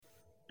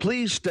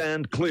Please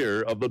stand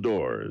clear of the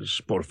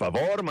doors. Por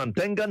favor,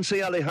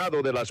 manténganse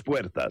alejado de las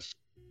puertas.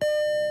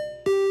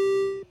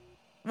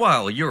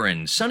 While you're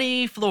in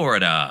sunny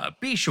Florida,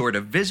 be sure to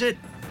visit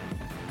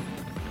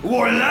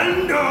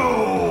Orlando!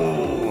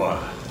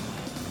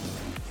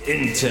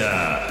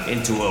 Enter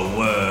into a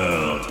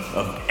world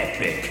of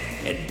epic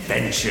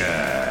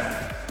adventure.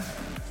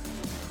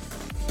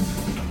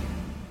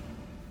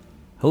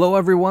 Hello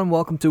everyone,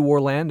 welcome to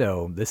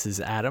Orlando. This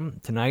is Adam.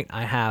 Tonight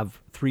I have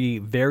three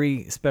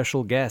very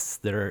special guests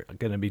that are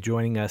going to be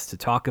joining us to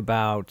talk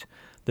about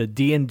the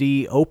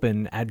D&D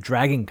Open at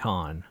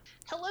DragonCon.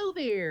 Hello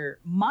there.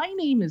 My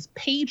name is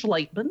Paige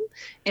Lightman,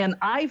 and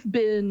I've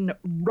been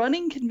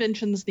running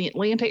conventions in the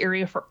Atlanta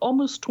area for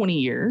almost 20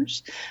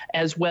 years.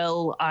 As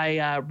well,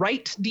 I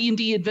write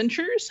D&D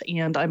adventures,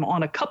 and I'm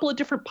on a couple of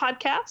different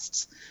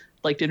podcasts.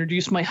 I'd like to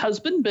introduce my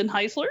husband, Ben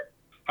Heisler.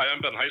 Hi,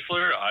 I'm Ben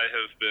Heisler. I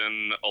have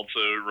been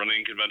also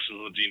running conventions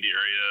in the D&D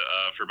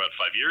area for about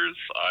 5 years.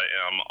 I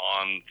am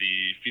on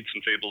the Feats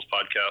and Fables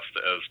podcast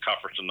as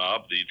Coffert and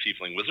Knob, the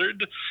Tiefling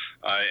Wizard.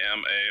 I am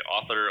a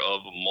author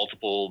of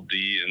multiple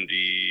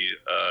D&D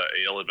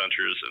AL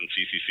adventures and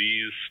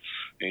CCCs,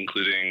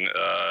 including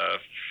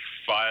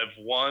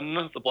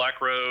 5-1, The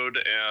Black Road,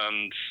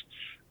 and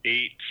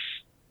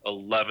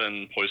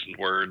 8-11, Poisoned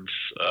Words.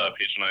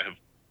 Paige and I have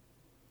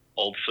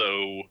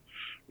also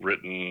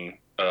written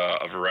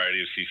a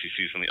variety of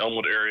CCCs in the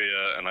Elmwood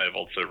area, and I have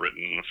also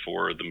written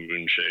for the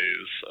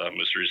Moonshays,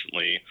 most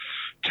recently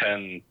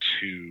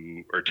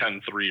 10-3,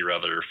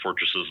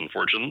 Fortresses and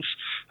Fortunes.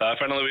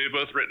 Finally, we've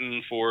both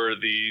written for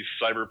the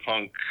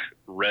Cyberpunk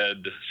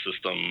Red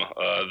system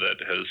that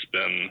has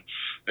been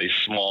a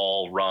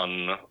small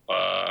run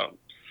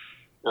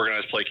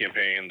organized play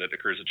campaign that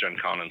occurs at Gen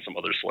Con and some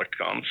other select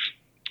cons.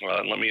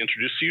 Let me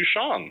introduce to you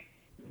Sean.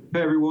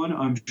 Hey everyone,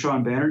 I'm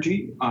Sean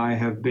Banerjee. I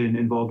have been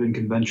involved in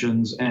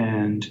conventions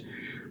and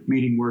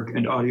meeting work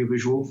and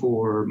audiovisual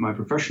for my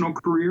professional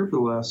career for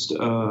the last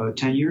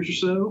 10 years or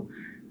so,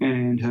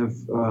 and have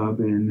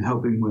been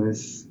helping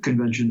with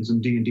conventions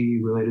and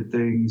D&D related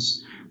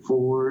things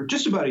for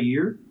just about a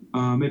year,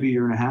 maybe a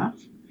year and a half.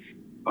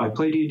 I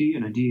play D&D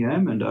and I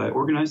DM and I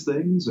organize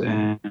things,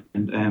 and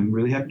am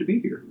really happy to be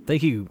here.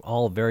 Thank you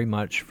all very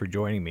much for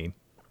joining me.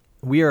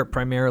 We are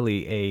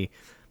primarily a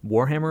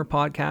Warhammer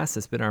podcast.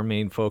 That's been our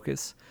main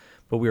focus,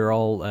 but we are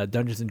all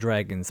Dungeons &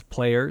 Dragons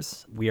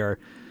players. We are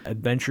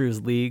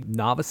Adventurers League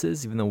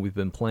novices, even though we've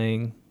been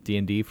playing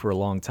D&D for a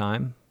long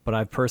time. But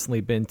I've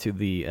personally been to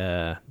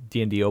the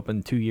D&D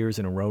Open 2 years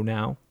in a row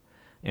now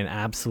and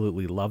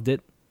absolutely loved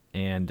it.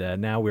 And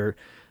now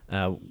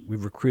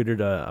we've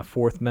recruited a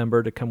fourth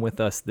member to come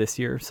with us this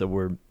year, so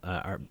we're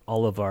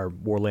all of our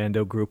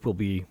Orlando group will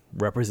be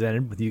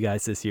represented with you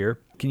guys this year.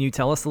 Can you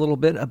tell us a little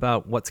bit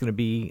about what's going to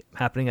be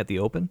happening at the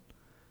Open?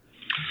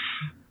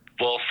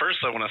 Well,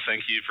 first, I want to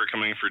thank you for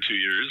coming for 2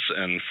 years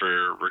and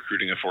for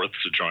recruiting a fourth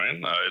to join.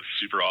 It's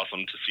super awesome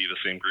to see the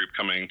same group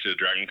coming to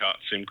DragonCon,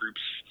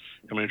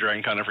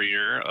 DragonCon every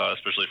year,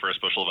 especially for our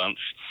special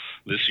events.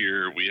 This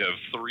year, we have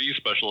 3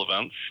 special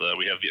events.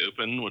 We have the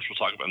Open, which we'll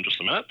talk about in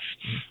just a minute.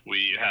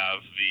 We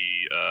have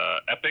the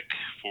Epic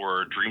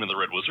for Dream of the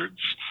Red Wizards.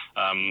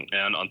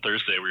 And on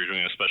Thursday, we're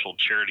doing a special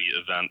charity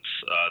event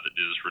that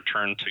is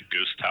Return to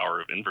Ghost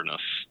Tower of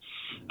Inverness.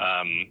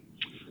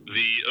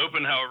 The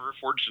Open, however,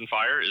 Forged in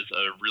Fire, is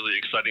a really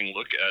exciting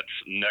look at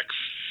the next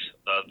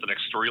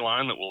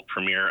storyline that will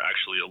premiere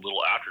actually a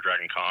little after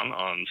DragonCon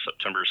on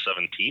September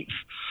 17th.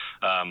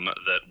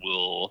 That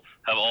will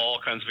have all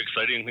kinds of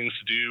exciting things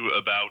to do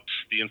about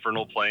the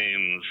Infernal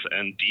Planes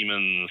and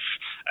demons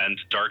and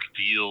dark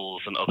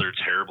deals and other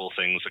terrible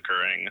things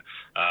occurring.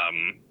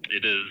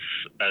 It is,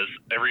 as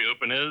every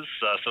Open is,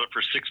 set up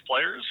for 6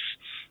 players.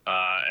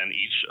 And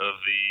each of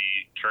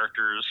the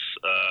characters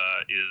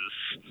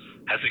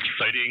has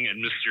exciting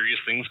and mysterious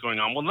things going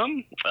on with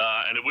them.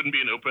 And it wouldn't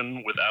be an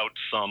Open without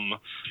some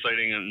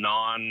exciting and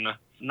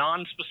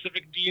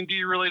non-specific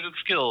D&D related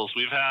skills.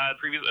 We've had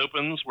previous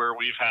Opens where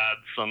we've had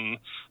some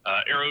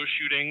arrow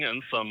shooting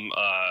and some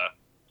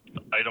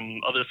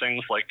other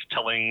things like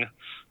telling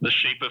the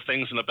shape of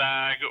things in a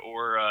bag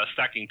or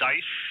stacking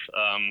dice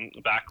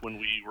back when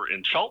we were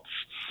in Schultz.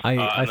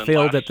 I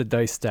failed at the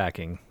dice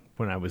stacking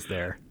when I was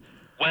there.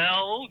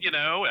 Well,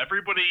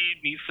 everybody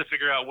needs to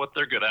figure out what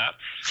they're good at.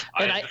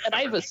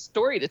 I have a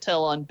story to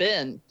tell on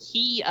Ben.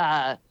 He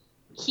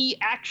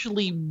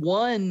actually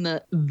won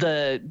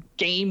the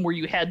game where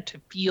you had to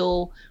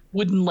feel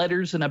wooden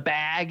letters in a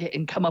bag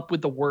and come up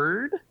with the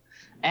word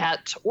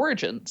at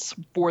Origins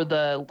for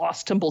the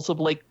Lost Temples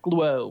of Lake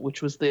Gluo,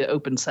 which was the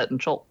Open set in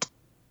Schultz.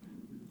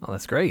 Oh,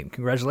 that's great.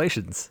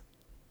 Congratulations.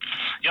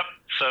 Yep.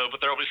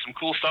 But there will be some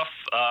cool stuff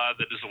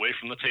that is away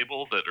from the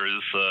table that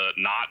is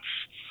not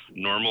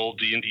normal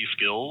D&D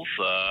skills,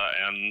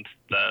 and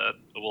that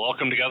will all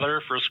come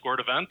together for a scored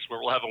event where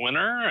we'll have a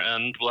winner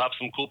and we'll have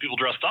some cool people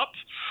dressed up,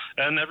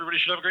 and everybody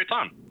should have a great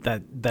time.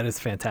 That is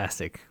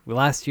fantastic. Well,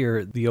 last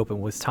year the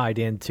Open was tied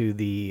into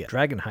the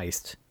Dragon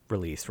Heist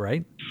release,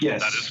 right?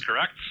 Yes. That is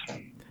correct.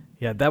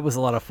 Yeah, that was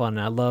a lot of fun.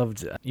 I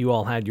loved you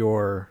all had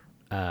your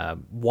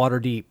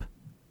Waterdeep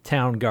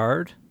town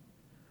guard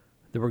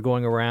that were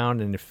going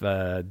around, and if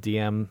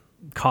DM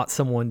caught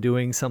someone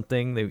doing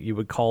something, you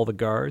would call the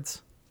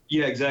guards.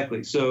 Yeah,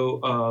 exactly.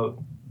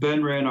 So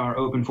Ben ran our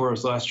open for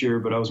us last year,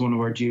 but I was one of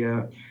our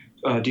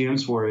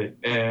DMs for it,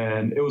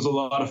 and it was a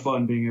lot of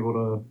fun being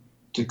able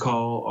to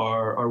call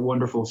our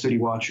wonderful City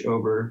Watch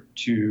over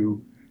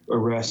to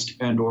arrest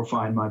and or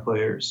find my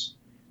players,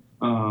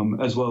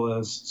 as well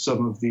as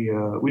some of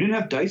the we didn't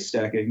have dice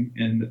stacking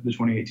in the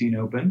 2018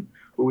 Open,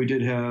 but we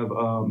did have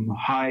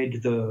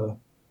hide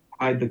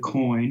the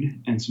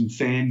coin and some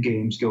fan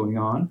games going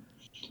on,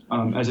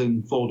 as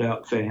in fold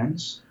out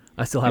fans.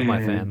 I still have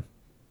my fan.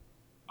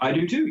 I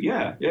do too.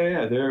 Yeah.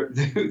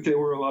 They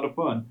were a lot of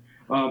fun.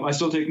 I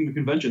still take them to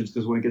conventions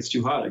because when it gets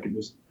too hot, I can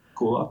just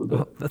cool off a bit.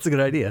 Oh, that's a good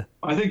idea.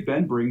 I think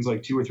Ben brings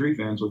like 2 or 3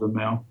 fans with him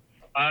now.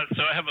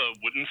 So I have a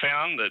wooden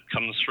fan that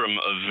comes from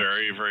a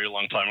very, very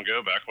long time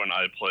ago, back when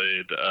I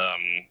played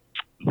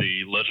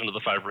the Legend of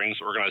the Five Rings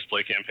organized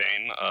play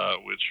campaign,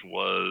 which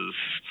was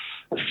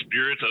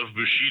Spirit of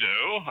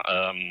Bushido,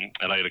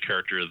 and I had a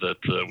character that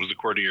was a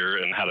courtier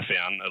and had a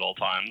fan at all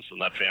times,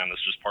 and that fan is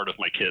just part of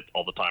my kit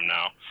all the time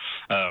now.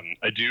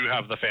 I do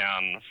have the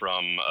fan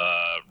from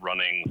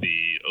running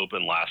the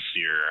Open last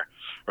year,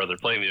 or they're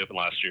playing the Open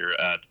last year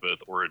at both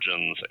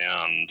Origins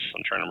and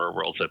I'm trying to remember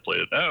where else I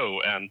played it.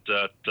 And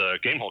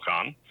at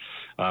GameholeCon.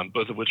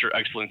 Both of which are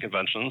excellent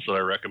conventions that I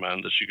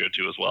recommend that you go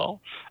to as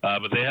well.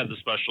 But they had the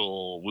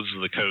special Wizards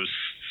of the Coast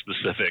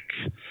specific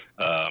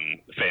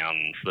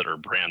fans that are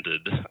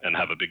branded and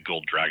have a big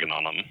gold dragon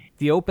on them.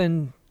 The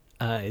Open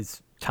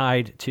is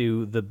tied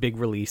to the big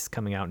release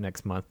coming out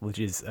next month, which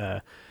is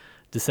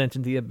Descent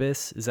into the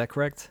Abyss. Is that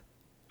correct?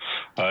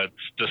 It's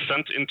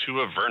Descent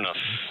into Avernus.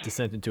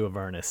 Descent into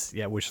Avernus,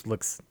 yeah, which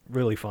looks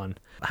really fun.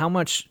 How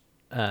much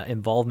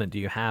involvement do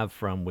you have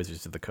from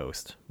Wizards of the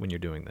Coast when you're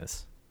doing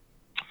this?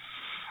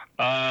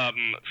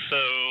 So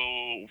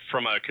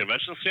from a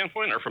convention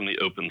standpoint or from the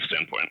Open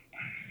standpoint?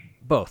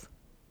 Both.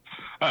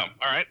 Oh,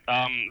 all right.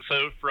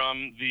 So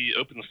from the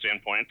Open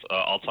standpoint,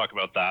 I'll talk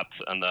about that,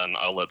 and then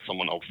I'll let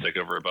someone else take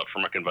over about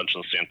from a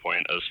convention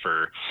standpoint as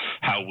for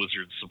how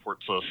Wizards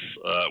supports us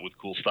with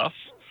cool stuff.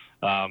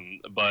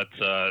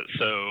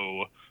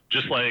 So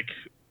just like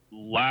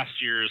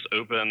last year's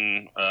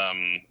Open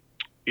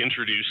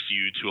introduced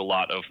you to a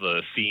lot of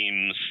the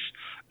themes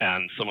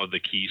and some of the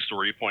key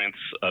story points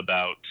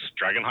about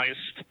Dragon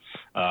Heist.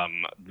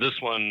 This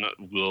one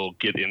will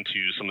get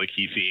into some of the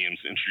key themes,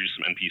 introduce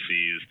some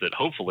NPCs that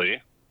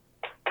hopefully,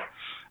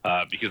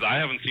 because I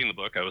haven't seen the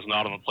book, I was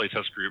not on the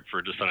playtest group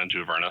for Descent into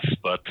Avernus,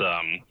 but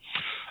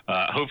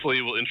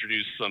hopefully we'll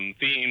introduce some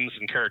themes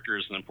and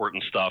characters and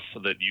important stuff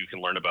that you can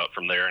learn about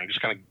from there and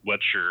just kind of whet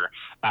your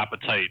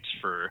appetite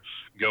for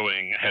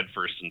going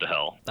headfirst into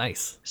hell.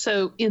 Nice.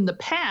 So in the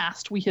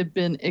past, we have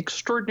been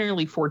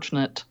extraordinarily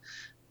fortunate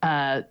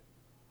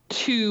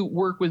to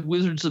work with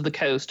Wizards of the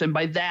Coast. And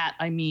by that,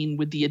 I mean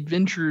with the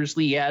Adventures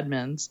League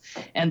admins.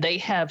 And they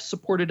have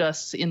supported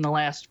us in the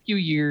last few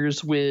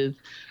years with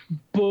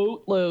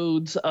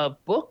boatloads of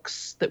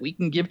books that we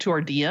can give to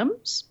our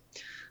DMs,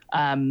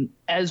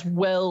 as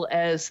well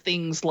as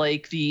things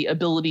like the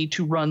ability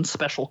to run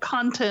special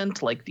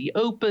content like the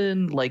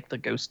Open, like the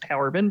Ghost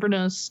Tower of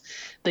Inverness.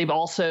 They've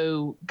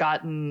also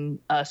gotten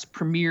us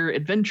Premier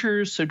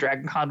Adventures, so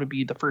DragonCon would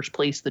be the first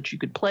place that you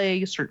could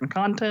play certain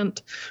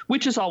content,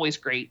 which is always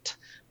great.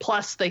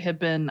 Plus, they have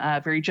been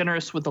very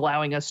generous with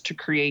allowing us to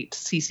create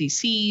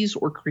CCCs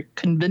or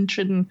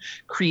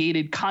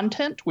convention-created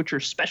content, which are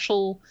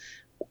special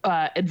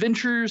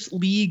Adventures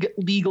League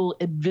legal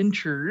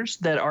adventures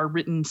that are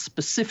written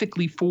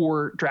specifically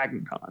for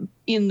DragonCon.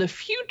 In the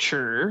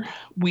future,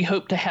 we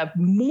hope to have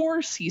more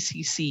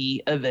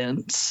CCC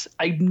events.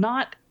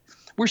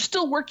 We're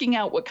still working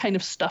out what kind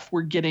of stuff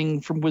we're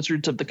getting from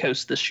Wizards of the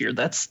Coast this year.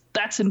 That's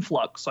in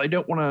flux, so I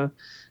don't want to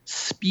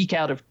speak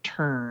out of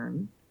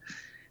turn.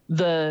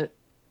 The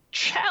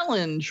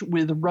challenge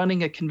with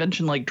running a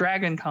convention like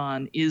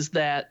DragonCon is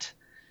that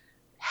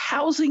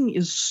housing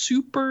is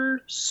super,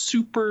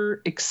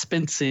 super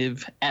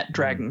expensive at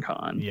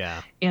DragonCon.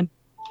 Yeah. And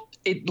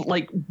it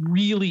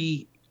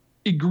really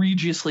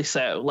egregiously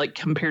so, like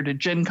compared to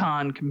Gen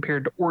Con,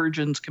 compared to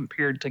Origins,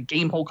 compared to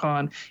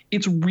GameholeCon,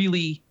 it's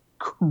really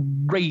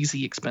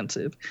crazy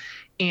expensive.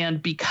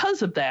 And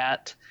because of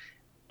that,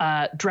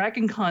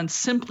 DragonCon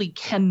simply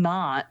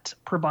cannot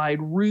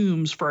provide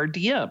rooms for our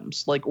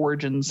DMs like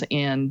Origins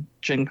and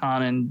Gen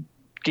Con and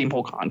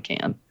GameholeCon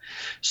can.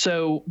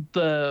 So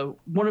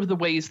one of the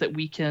ways that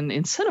we can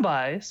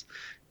incentivize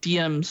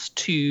DMs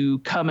to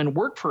come and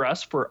work for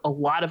us for a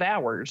lot of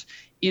hours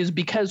is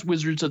because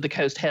Wizards of the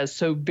Coast has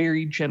so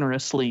very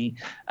generously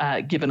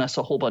given us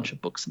a whole bunch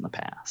of books in the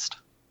past.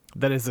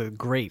 That is a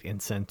great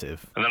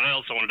incentive. And then I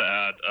also wanted to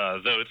add,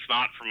 though it's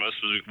not from a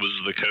Wizards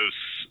of the Coast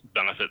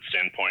benefit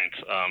standpoint,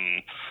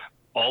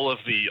 all of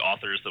the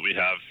authors that we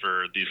have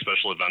for these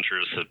special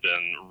adventures have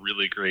been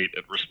really great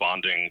at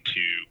responding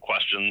to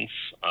questions.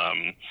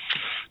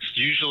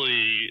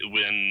 Usually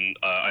when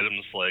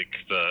items like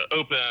the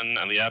Open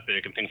and the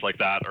Epic and things like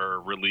that are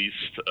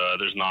released,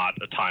 there's not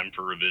a time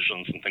for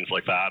revisions and things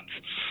like that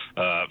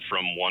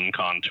from one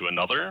con to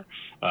another.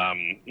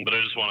 But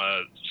I just want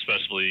to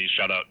especially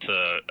shout out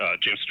to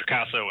James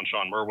Tricasso and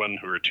Sean Merwin,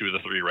 who are two of the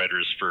three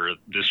writers for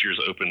this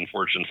year's Open,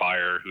 Forged in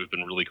Fire, who have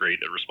been really great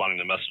at responding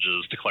to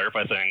messages to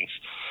clarify things.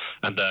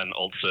 And then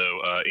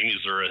also Amy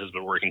Zura has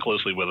been working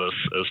closely with us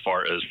as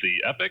far as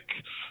the Epic,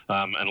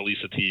 and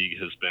Elisa Teague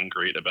has been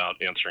great about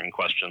answering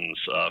questions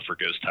for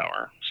Ghost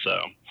Tower. So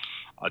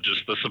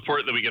just the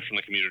support that we get from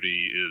the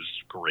community is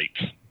great,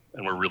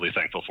 and we're really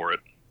thankful for it.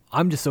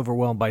 I'm just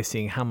overwhelmed by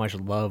seeing how much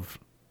love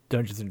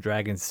Dungeons &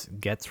 Dragons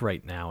gets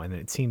right now, and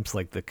it seems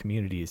like the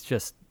community is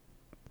just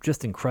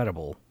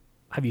incredible.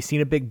 Have you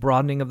seen a big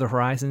broadening of the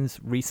horizons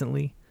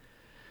recently?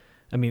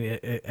 I mean,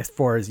 as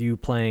far as you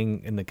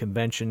playing in the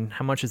convention,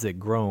 how much has it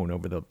grown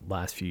over the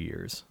last few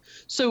years?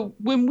 So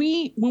when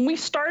we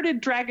started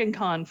Dragon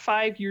Con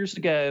 5 years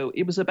ago,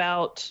 it was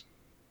about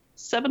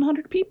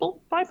 700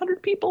 people,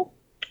 500 people.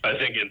 I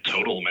think in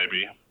total,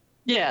 maybe.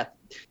 Yeah,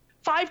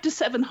 500 to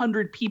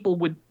 700 people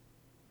would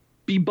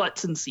be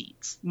butts and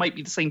seats. Might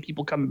be the same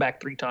people coming back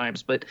 3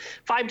 times, but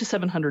 500 to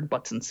 700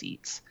 butts and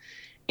seats.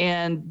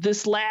 And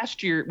this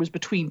last year, it was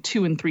between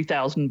 2,000 and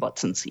 3,000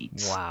 butts and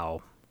seats.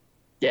 Wow.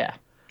 Yeah.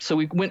 So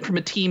we went from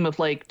a team of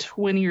like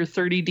 20 or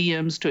 30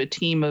 DMs to a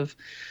team of,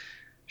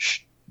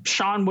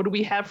 Sean, what do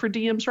we have for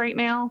DMs right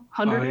now?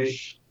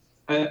 100-ish?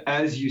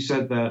 As you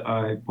said that,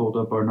 I pulled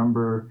up our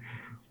number,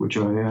 which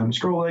I am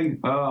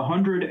scrolling,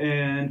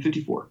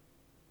 154.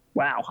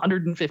 Wow,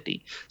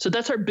 150. So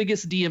that's our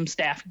biggest DM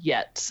staff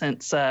yet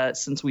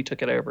since we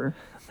took it over.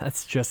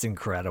 That's just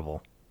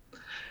incredible.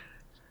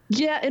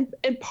 Yeah,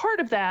 and part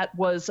of that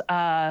was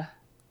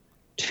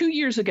 2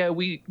 years ago,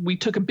 we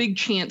took a big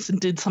chance and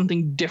did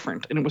something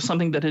different, and it was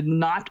something that had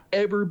not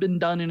ever been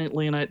done in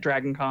Atlanta at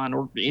Dragon Con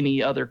or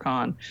any other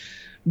con.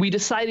 We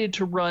decided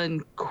to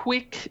run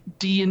quick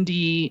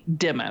D&D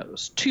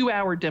demos,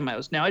 2-hour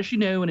demos. Now, as you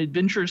know, an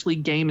Adventurers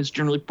League game is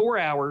generally 4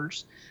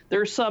 hours.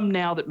 There are some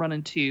now that run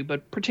in 2,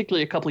 but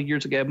particularly a couple of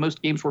years ago,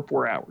 most games were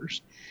 4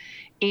 hours.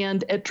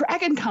 And at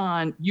Dragon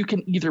Con, you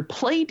can either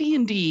play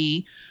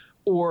D&D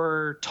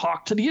or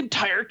talk to the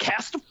entire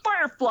cast of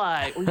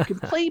Firefly, or you can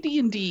play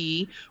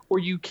D&D, or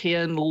you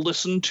can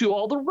listen to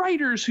all the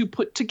writers who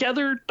put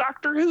together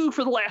Doctor Who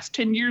for the last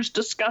 10 years,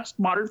 discussed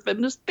modern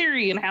feminist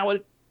theory and how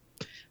it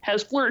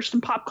has flourished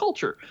in pop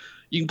culture.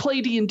 You can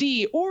play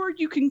D&D, or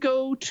you can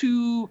go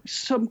to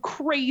some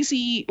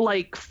crazy,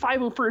 like,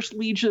 501st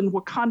Legion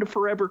Wakanda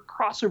Forever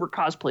crossover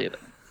cosplay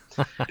event.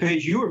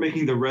 Paige, you are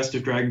making the rest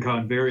of Dragon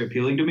Con very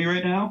appealing to me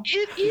right now.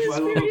 It is I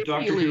love very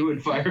Doctor appealing. Who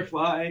and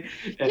Firefly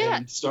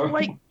and Star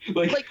Wars.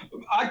 Like,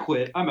 I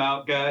quit. I'm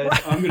out, guys.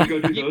 I'm going to go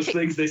do You those can't-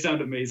 things. They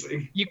sound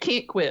amazing. You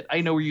can't quit.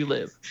 I know where you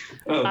live.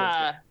 Oh,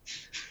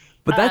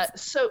 But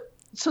that's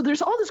So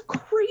there's all this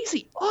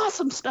crazy,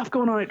 awesome stuff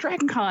going on at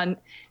Dragon Con,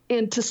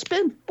 and to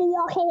spend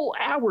 4 whole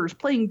hours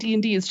playing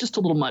D&D is just a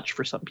little much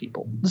for some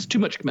people. It's too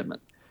much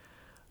commitment.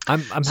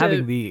 I'm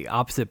having the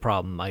opposite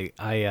problem.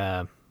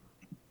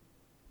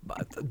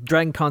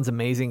 Dragon Con's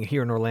amazing.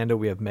 Here in Orlando,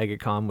 we have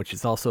MegaCon, which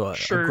is also a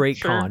great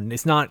con.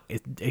 It's not.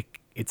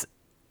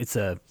 It's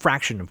a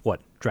fraction of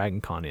what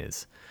Dragon Con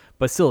is,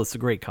 but still, it's a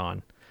great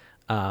con.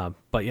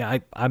 But yeah,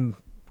 I'm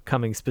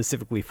coming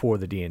specifically for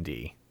the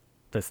D&D.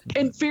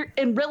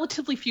 And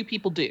relatively few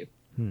people do.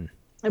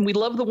 And we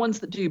love the ones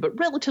that do, but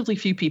relatively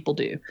few people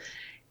do.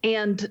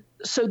 And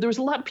so there was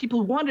a lot of people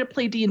who wanted to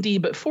play D&D,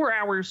 but 4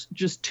 hours,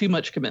 just too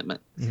much commitment.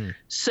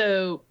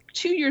 So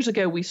 2 years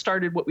ago, we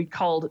started what we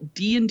called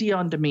D&D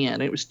on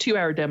Demand. It was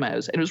 2-hour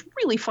demos. And it was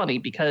really funny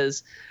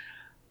because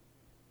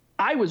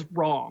I was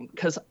wrong,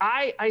 because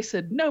I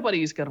said,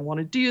 nobody's going to want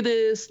to do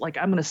this. Like,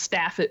 I'm going to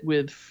staff it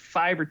with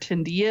 5 or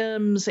 10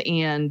 DMs,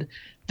 and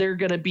they're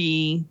going to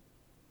be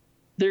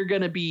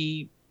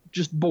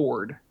just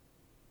bored.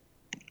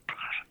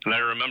 And I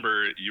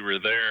remember you were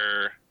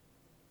there,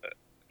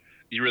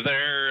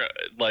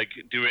 like,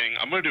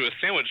 I'm going to do a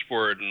sandwich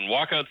board and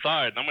walk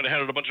outside, and I'm going to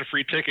hand out a bunch of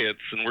free tickets,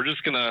 and we're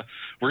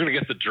going to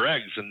get the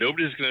dregs, and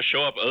nobody's going to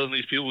show up other than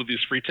these people with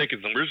these free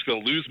tickets, and we're just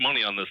going to lose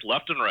money on this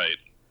left and right.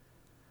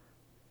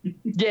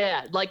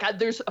 Yeah, like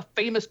there's a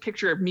famous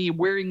picture of me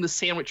wearing the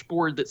sandwich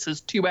board that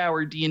says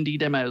 2-hour D&D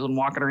demos and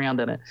walking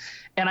around in it.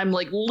 And I'm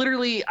like,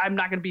 literally, I'm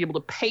not going to be able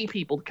to pay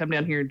people to come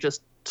down here and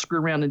just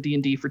screw around in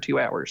D&D for 2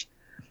 hours.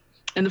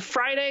 And the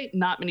Friday,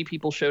 not many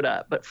people showed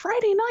up. But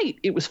Friday night,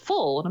 it was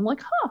full. And I'm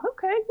like,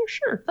 okay, yeah,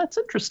 sure, that's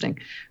interesting.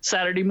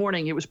 Saturday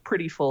morning, it was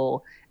pretty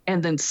full.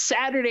 And then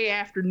Saturday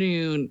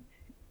afternoon,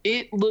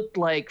 it looked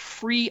like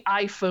free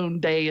iPhone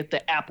day at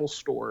the Apple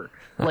store.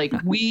 Like,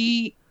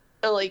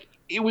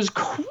 it was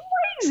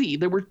crazy.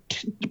 There were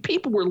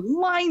people were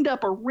lined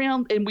up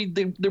around, and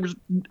there was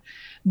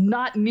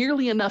not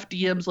nearly enough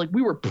DMs. Like,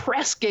 we were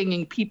press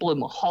ganging people in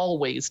the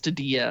hallways to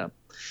DM.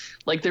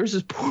 Like, there was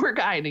this poor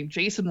guy named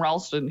Jason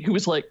Ralston who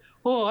was like,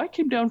 oh, I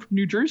came down from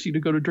New Jersey to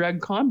go to Dragon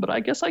Con, but I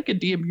guess I could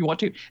DM if you want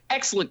to.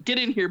 Excellent. Get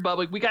in here,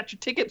 Bubba. We got your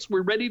tickets.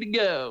 We're ready to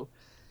go.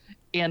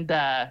 And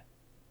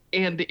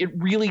it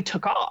really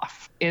took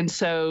off. And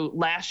so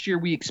last year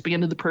we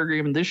expanded the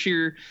program, and this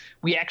year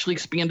we actually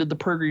expanded the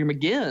program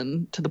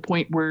again to the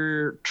point where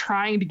we're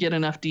trying to get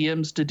enough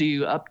DMs to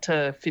do up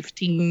to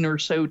 15 or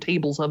so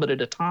tables of it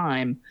at a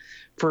time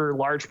for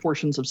large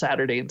portions of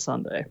Saturday and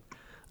Sunday.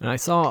 And I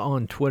saw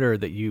on Twitter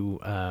that you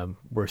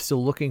were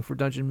still looking for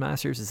Dungeon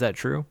Masters. Is that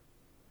true?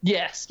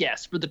 Yes,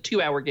 for the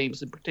 2-hour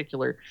games in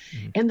particular.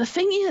 Mm-hmm. And the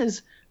thing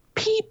is,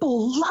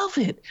 people love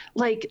it.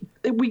 Like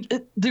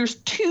there's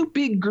two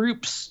big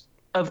groups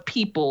of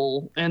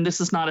people, and this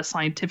is not a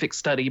scientific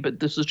study, but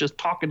this is just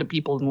talking to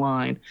people in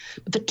line.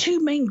 But the two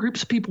main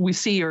groups of people we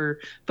see are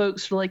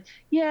folks who are like,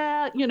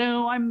 yeah,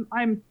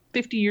 I'm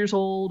 50 years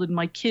old and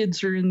my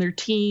kids are in their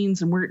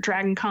teens and we're at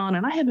Dragon Con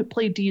and I haven't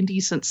played D&D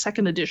since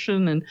 2nd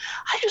edition and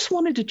I just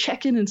wanted to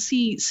check in and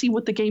see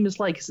what the game is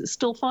like. Is it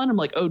still fun? I'm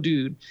like, oh,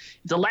 dude,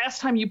 the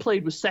last time you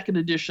played was 2nd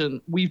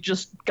edition. We've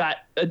just got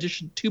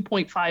edition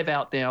 2.5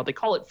 out now. They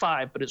call it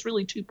 5, but it's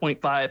really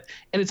 2.5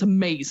 and it's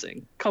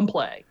amazing. Come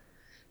play.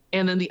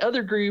 And then the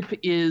other group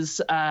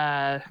is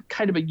kind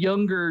of a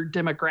younger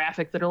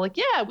demographic that are like,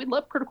 yeah, we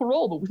love Critical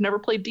Role, but we've never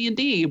played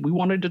D&D. We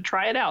wanted to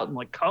try it out. I'm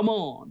like, come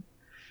on.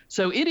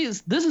 So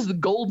this is the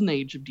golden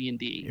age of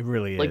D&D. It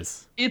really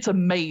is. It's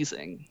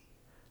amazing.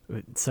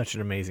 It's such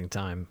an amazing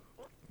time.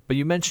 But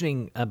you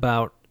mentioning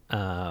about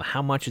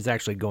how much is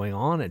actually going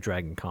on at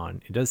Dragon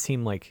Con, it does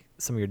seem like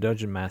some of your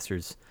Dungeon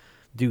Masters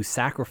do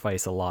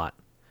sacrifice a lot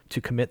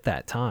to commit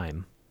that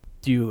time.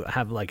 Do you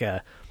have like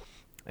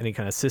any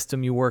kind of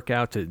system you work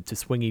out to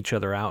swing each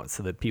other out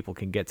so that people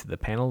can get to the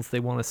panels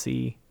they want to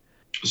see?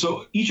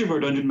 So each of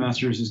our Dungeon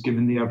Masters is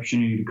given the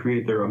opportunity to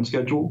create their own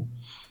schedule.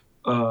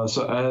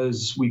 So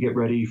as we get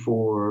ready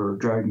for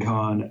Dragon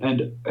Con,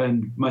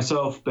 and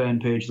myself, Ben,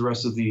 Paige, the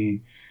rest of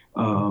the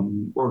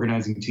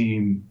organizing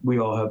team, we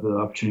all have the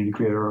opportunity to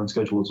create our own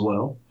schedule as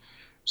well.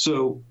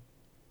 So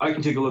I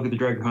can take a look at the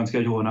Dragon Con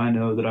schedule, and I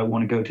know that I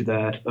want to go to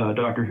that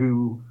Doctor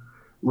Who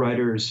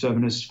Writers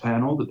Feminist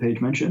panel that Paige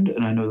mentioned,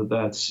 and I know that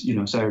that's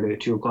Saturday at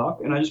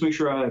 2:00, and I just make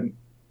sure I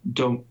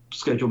don't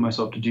schedule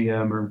myself to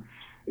DM or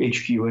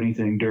HQ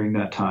anything during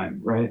that time,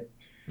 right?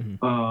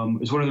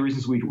 Mm-hmm. It's one of the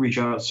reasons we reach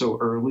out so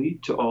early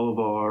to all of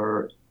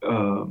our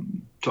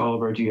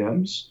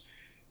DMs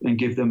and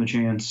give them a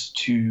chance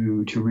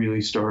to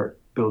really start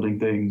building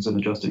things and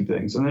adjusting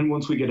things. And then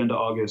once we get into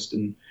August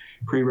and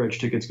pre-reg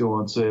tickets go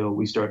on sale,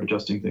 we start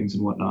adjusting things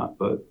and whatnot.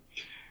 But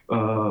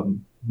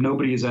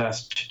nobody's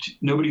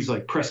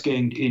like press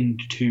ganged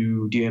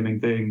into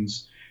DMing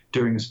things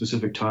during a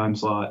specific time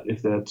slot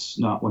if that's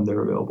not when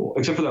they're available,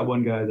 except for that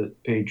one guy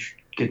that Paige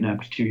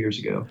kidnapped 2 years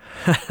ago.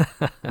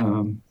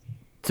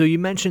 So you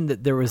mentioned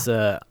that there was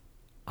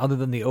other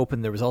than the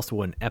Open, there was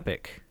also an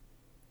Epic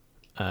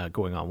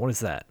going on. What is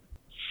that?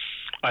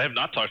 I have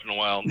not talked in a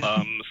while.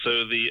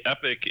 So the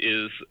Epic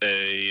is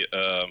a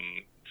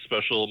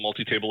special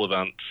multi-table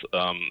event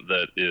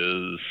that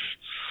is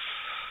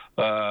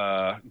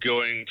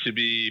going to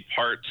be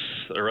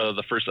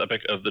the first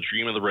Epic of the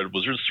Dream of the Red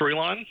Wizard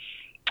storyline.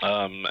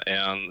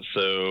 And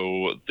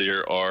so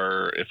there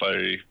are,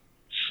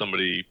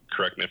 somebody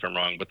correct me if I'm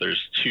wrong, but there's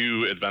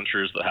 2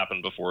 adventures that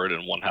happen before it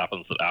and one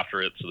happens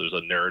after it. So there's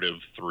a narrative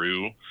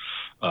through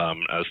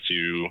as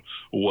to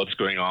what's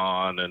going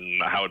on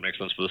and how it makes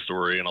sense for the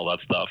story and all that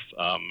stuff.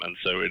 And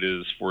so it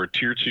is for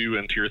Tier 2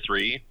 and Tier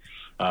 3.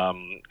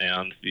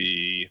 And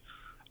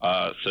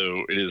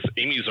so it is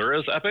Amy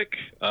Zura's Epic.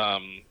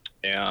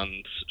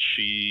 And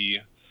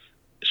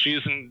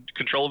she's in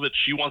control of it.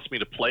 She wants me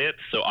to play it,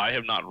 so I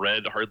have not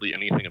read hardly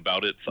anything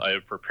about it. I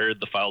have prepared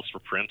the files for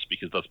print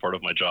because that's part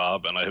of my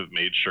job, and I have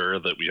made sure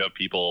that we have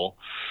people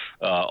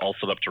all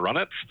set up to run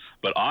it.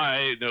 But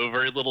I know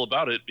very little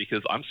about it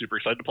because I'm super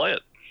excited to play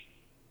it.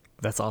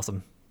 That's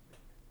awesome.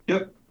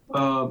 Yep.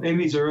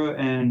 Amy Zura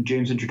and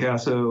James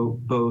Intricasso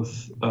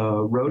both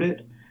wrote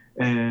it,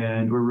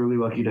 and we're really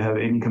lucky to have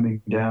Amy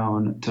coming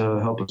down to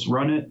help us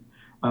run it.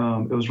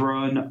 It was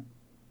run,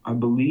 I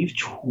believe,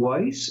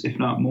 twice, if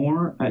not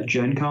more, at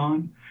Gen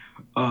Con.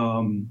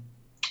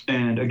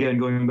 And again,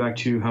 going back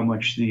to how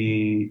much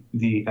the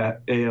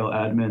AL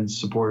admins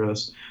support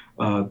us,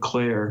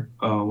 Claire,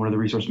 one of the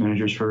resource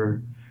managers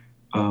for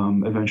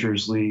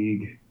Adventures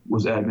League,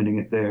 was adminning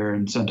it there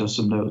and sent us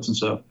some notes and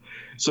stuff.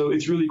 So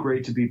it's really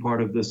great to be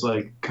part of this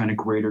kind of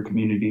greater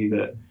community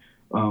that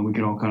we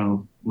can all kind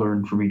of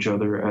learn from each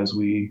other as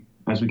we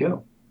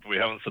go. We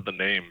haven't said the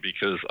name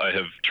because I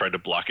have tried to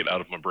block it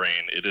out of my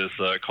brain. It is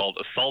called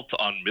Assault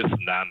on Myth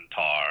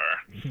Nantar,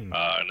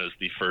 and is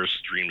the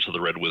first Dreams of the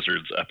Red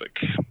Wizards Epic.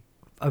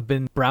 I've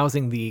been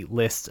browsing the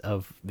list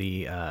of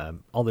the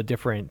all the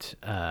different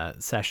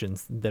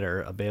sessions that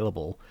are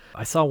available.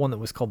 I saw one that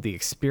was called the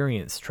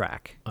Experience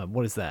Track.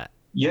 What is that?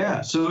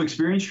 Yeah, so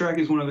Experience Track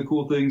is one of the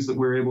cool things that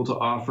we're able to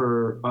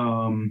offer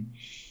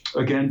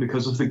again,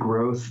 because of the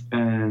growth,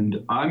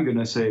 and I'm going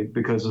to say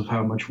because of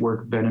how much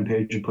work Ben and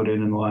Paige have put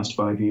in the last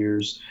 5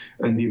 years,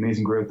 and the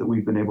amazing growth that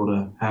we've been able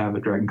to have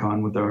at Dragon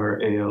Con with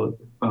our AL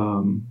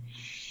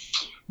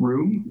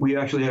room. We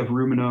actually have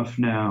room enough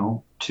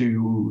now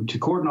to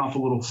cordon off a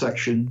little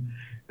section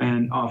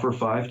and offer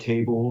 5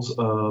 tables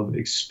of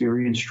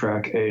Experience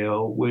Track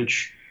AL,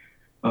 which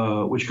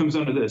comes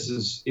down to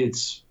this: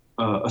 it's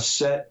a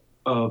set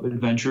of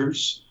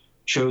adventures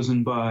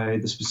chosen by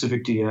the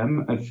specific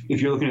DM.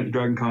 If you're looking at the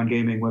Dragon Con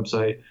Gaming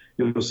website,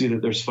 you'll see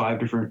that there's 5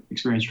 different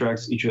experience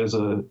tracks. Each has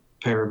a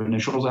pair of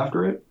initials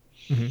after it.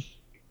 Mm-hmm.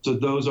 So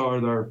those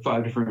are our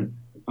 5 different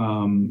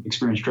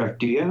experience track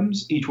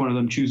DMs. Each one of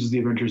them chooses the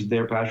adventures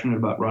they're passionate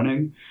about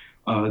running.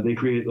 They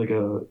create like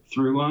a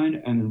through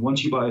line, and then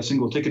once you buy a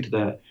single ticket to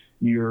that,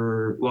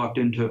 you're locked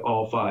into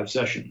all 5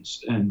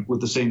 sessions, and with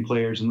the same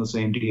players and the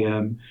same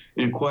DM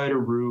in a quieter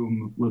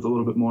room with a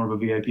little bit more of a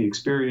VIP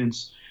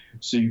experience.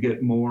 So you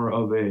get more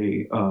of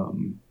a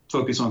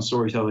focus on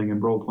storytelling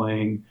and role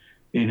playing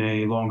in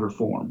a longer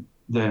form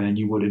than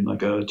you would in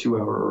like a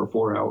 2-hour or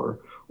 4-hour,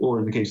 or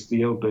in the case of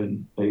the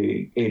Open,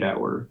 a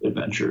 8-hour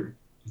adventure.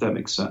 If that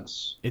makes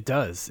sense. It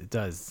does. It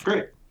does.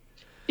 Great.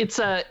 It's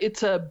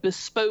a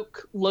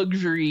bespoke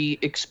luxury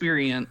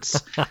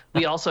experience.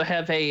 We also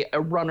have a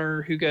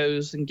runner who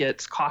goes and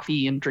gets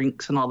coffee and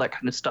drinks and all that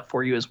kind of stuff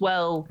for you as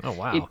well. Oh,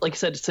 wow. Like I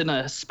said, it's in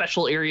a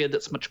special area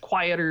that's much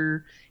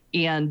quieter,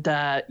 and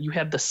you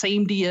have the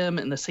same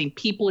DM and the same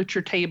people at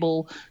your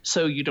table,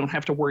 so you don't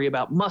have to worry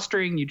about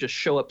mustering. You just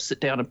show up, sit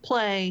down, and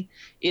play.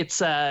 It's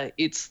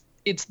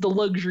the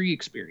luxury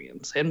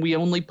experience, and we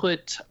only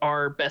put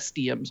our best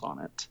DMs on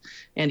it.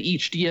 And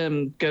each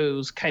DM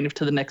goes kind of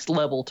to the next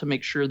level to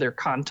make sure their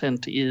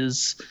content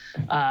is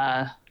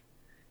gonna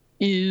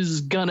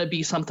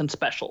be something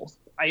special.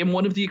 I am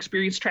one of the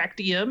experience track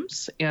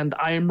DMs, and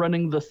I am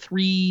running the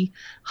 3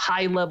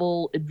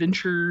 high-level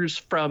adventures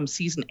from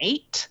Season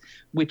 8,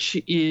 which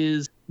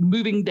is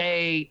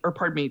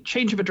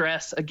Change of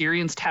Address,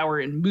 Agarian's Tower,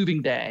 and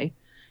Moving Day.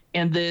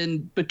 And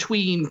then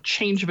between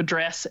Change of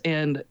Address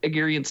and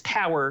Agarian's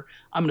Tower,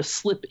 I'm going to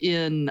slip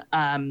in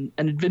an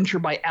adventure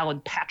by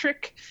Alan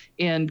Patrick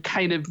and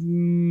kind of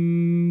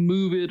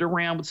move it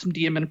around with some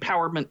DM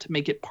empowerment to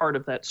make it part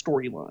of that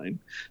storyline.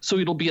 So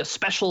it'll be a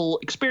special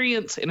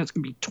experience, and it's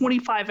going to be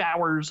 25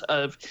 hours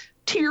of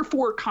Tier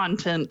 4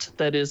 content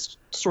that is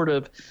sort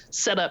of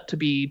set up to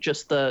be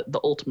just the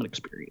ultimate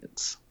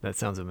experience. That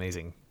sounds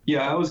amazing.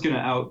 Yeah, I was going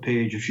to out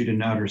Paige if she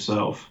didn't out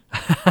herself.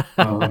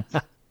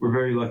 We're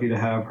very lucky to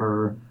have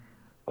her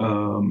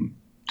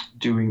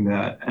doing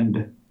that.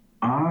 And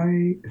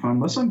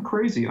unless I'm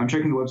crazy, I'm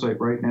checking the website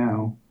right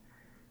now.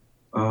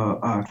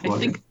 I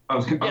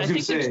was going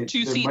to say there's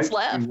 2 seats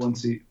left. 1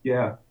 seat.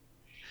 Yeah.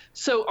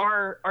 So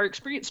our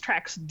experience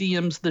tracks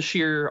DMs this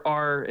year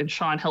are, and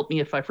Sean, help me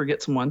if I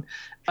forget someone,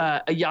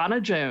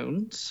 Ayana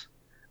Jones,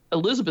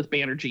 Elizabeth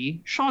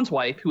Banerjee, Sean's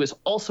wife, who is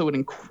also an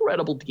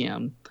incredible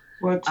DM.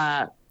 What?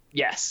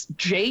 Yes.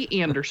 Jay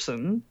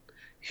Anderson,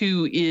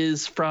 who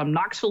is from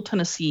Knoxville,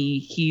 Tennessee.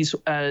 He's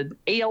an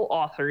AL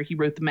author. He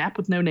wrote The Map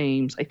with No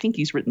Names. I think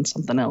he's written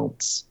something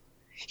else.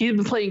 He's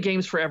been playing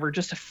games forever.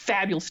 Just a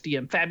fabulous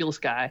DM, fabulous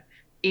guy.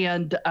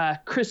 And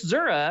Chris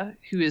Zura,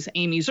 who is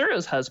Amy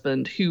Zura's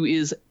husband, who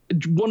is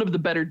one of the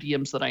better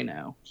DMs that I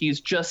know. He's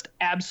just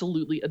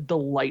absolutely a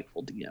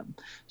delightful DM.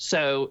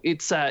 So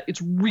it's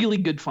really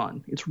good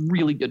fun. It's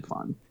really good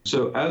fun.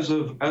 So as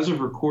of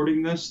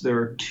recording this, there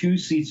are 2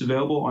 seats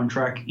available on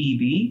track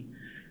EB,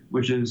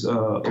 which is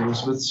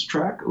Elizabeth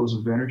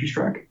Banerjee's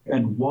track,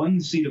 and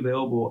 1 seat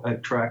available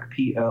at track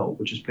PL,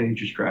 which is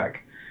Paige's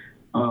track,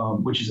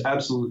 which is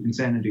absolute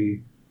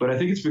insanity. But I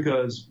think it's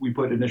because we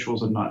put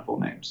initials and not full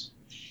names.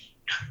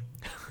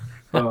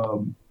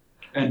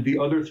 And the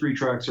other 3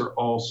 tracks are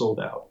all sold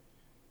out.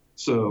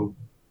 So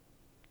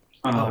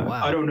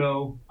wow. I don't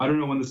know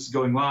when this is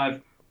going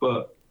live,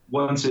 but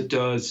once it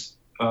does,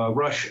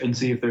 rush and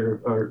see if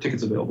there are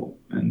tickets available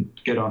and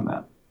get on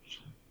that.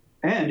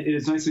 And it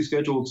is nicely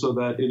scheduled so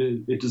that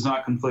it does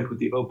not conflict with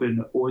the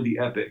Open or the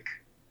Epic.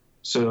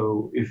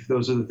 So if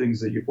those are the things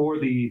that or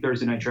the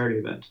Thursday night charity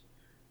event.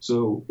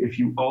 So if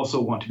you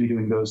also want to be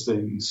doing those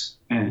things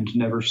and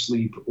never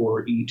sleep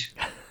or eat,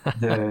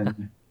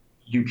 then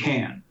you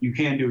can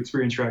do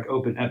Experience Track,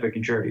 Open, Epic,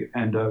 and charity.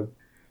 And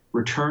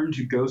Return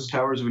to Ghost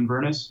Towers of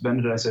Inverness. Ben,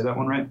 did I say that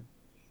one right?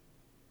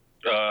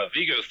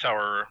 The Ghost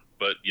Tower,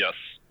 but yes.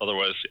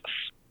 Otherwise,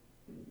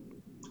 yes.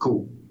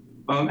 Cool.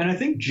 And I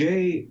think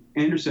Jay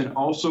Anderson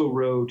also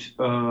wrote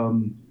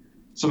some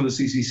of the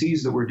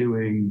CCCs that we're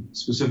doing,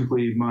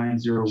 specifically Mind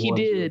 01. He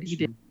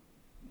did.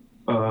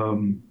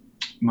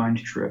 Mind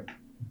Trip,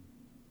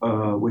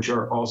 which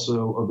are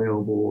also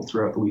available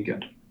throughout the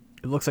weekend.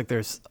 It looks like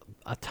there's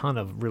a ton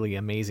of really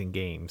amazing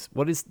games.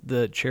 What is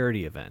the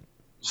charity event?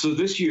 So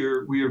this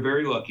year, we are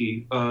very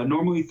lucky.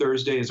 Normally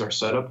Thursday is our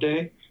setup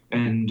day,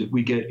 and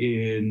we get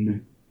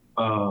in,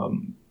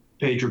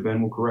 Paige or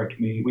Ben will correct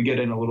me, we get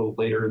in a little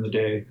later in the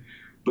day.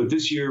 But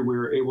this year,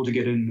 we're able to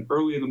get in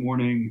early in the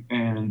morning,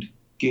 and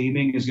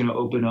gaming is going to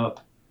open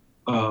up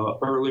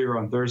earlier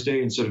on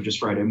Thursday instead of just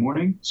Friday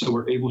morning. So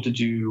we're able to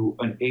do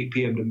an 8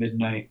 p.m. to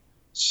midnight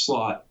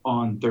slot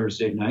on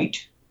Thursday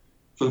night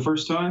for the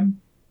first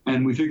time.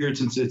 And we figured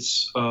since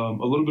it's a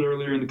little bit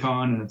earlier in the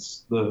con and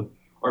it's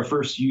our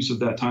first use of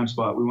that time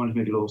spot, we wanted to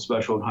make it a little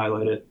special and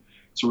highlight it.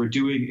 So we're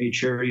doing a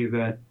charity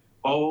event.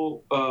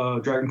 All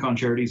DragonCon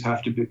charities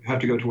have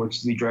to go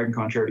towards the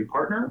DragonCon charity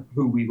partner,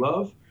 who we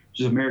love,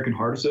 which is American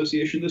Heart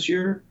Association this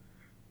year.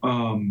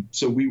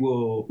 So we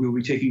will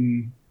be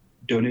taking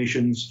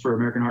donations for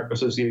American Heart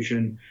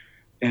Association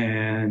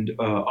and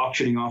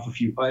auctioning off a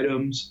few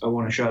items. I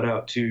want to shout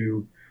out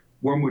to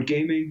Wormwood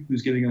Gaming,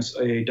 who's giving us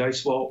a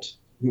Dice Vault,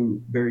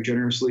 who very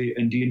generously,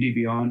 and D&D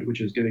Beyond,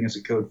 which is giving us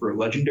a code for a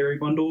Legendary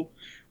Bundle,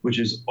 which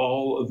is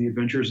all of the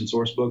adventures and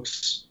source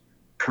books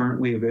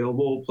currently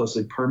available, plus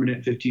a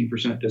permanent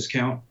 15%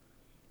 discount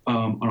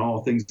on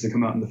all things that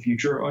come out in the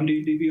future on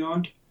D&D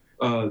Beyond.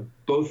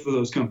 Both of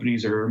those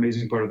companies are an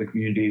amazing part of the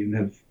community and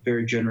have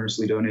very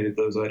generously donated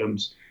those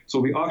items. So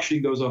we'll be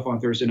auctioning those off on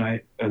Thursday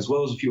night, as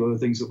well as a few other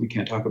things that we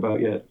can't talk about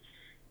yet.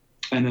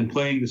 And then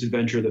playing this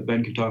adventure that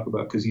Ben can talk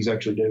about, because he's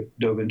actually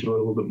dove into it a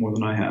little bit more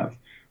than I have.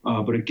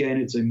 But again,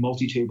 it's a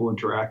multi-table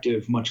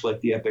interactive, much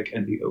like the Epic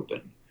and the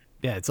Open.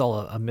 Yeah, it's all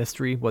a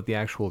mystery what the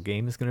actual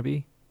game is going to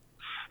be.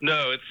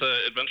 No, it's an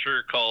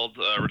adventure called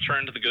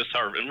Return to the Ghost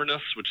Tower of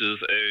Inverness, which is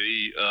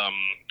a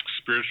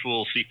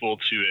spiritual sequel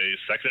to a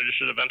second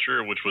edition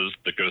adventure, which was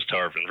the Ghost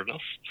Tower of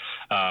Inverness.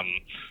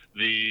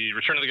 The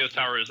Return to the Ghost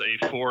Tower is a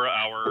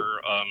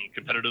 4-hour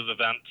competitive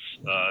event.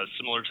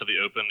 Similar to the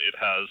Open, it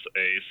has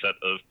a set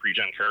of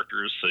pre-gen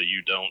characters, so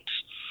you don't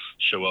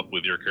show up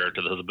with your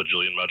character that has a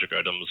bajillion magic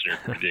items and you're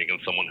competing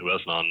against someone who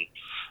has none.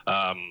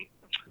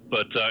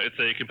 But it's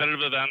a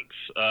competitive event.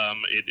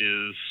 It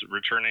is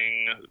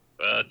returning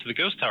to the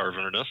Ghost Tower of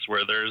Inverness,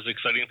 where there's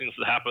exciting things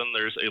that happen.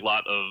 There's a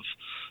lot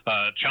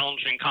of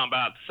challenging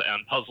combats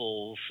and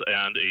puzzles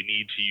and a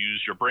need to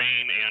use your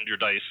brain and your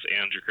dice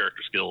and your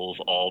character skills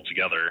all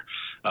together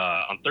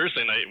on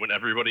Thursday night, when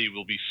everybody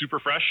will be super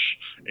fresh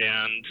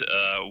and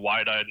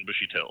wide-eyed and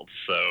bushy-tailed.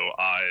 So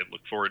I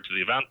look forward to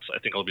the event. I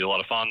think it'll be a lot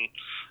of fun.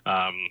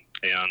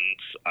 And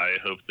I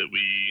hope that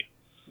we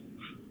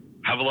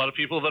have a lot of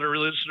people that are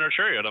really interested in our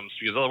charity items,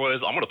 because otherwise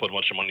I'm going to put a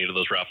bunch of money into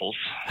those raffles.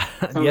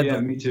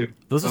 Me too.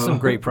 Those are some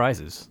great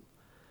prizes.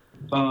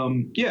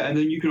 Yeah, and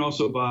then you can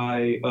also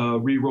buy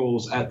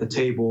re-rolls at the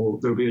table.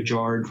 There'll be a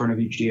jar in front of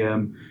each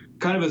DM,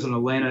 kind of as an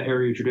Atlanta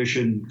area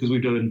tradition, because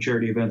we've done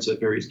charity events at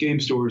various game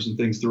stores and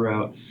things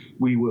throughout.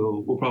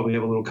 We'll probably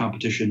have a little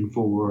competition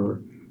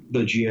for the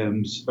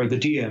GMs or the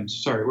DMs.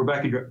 Sorry, we're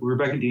back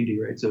in D&D,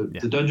 right? So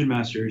the Dungeon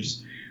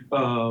Masters,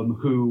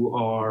 who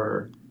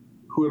are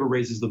whoever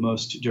raises the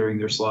most during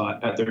their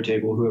slot at their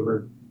table,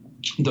 whoever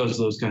does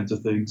those kinds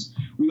of things.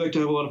 We like to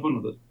have a lot of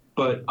fun with it.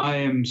 But I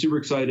am super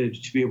excited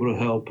to be able to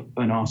help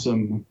an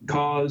awesome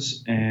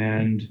cause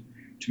and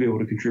to be able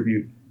to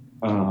contribute.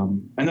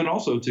 And then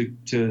also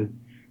to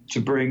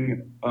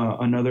bring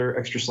another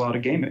extra slot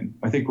of gaming.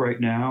 I think right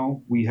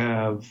now we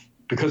have,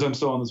 because I'm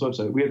still on this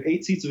website, we have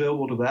 8 seats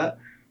available to that.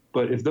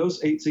 But if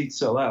those 8 seats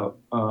sell out,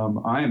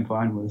 I am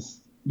fine with,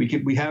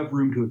 we have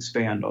room to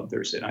expand on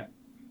Thursday night.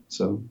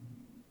 So.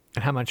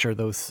 And how much are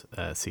those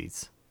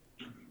seats?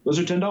 Those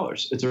are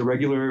 $10. It's a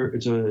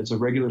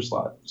regular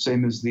slot,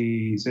 same as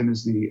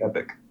the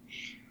Epic.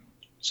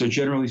 So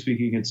generally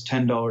speaking, it's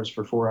 $10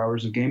 for 4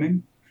 hours of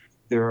gaming.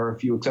 There are a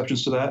few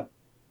exceptions to that,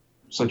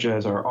 such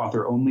as our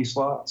author-only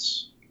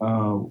slots,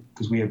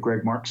 because we have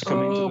Greg Marks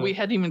coming. Oh, we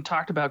hadn't even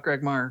talked about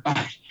Greg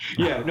Marks.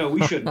 Yeah, no,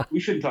 we shouldn't.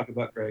 We shouldn't talk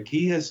about Greg.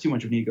 He has too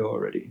much of an ego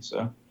already.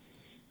 So,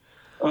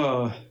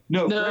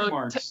 Greg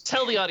Marks.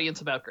 Tell the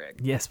audience about Greg.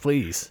 Yes,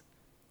 please.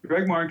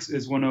 Greg Marks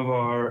is one of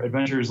our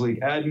Adventures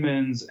League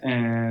admins,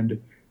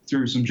 and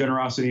through some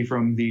generosity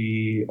from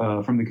the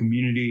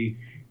community,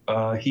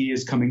 he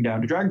is coming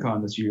down to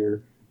DragonCon this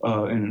year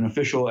in an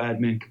official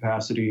admin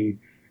capacity,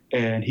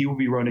 and he will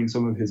be running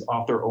some of his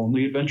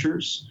author-only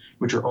adventures,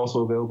 which are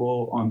also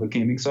available on the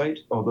gaming site,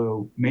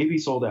 although maybe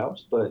sold out,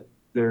 but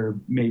there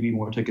may be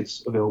more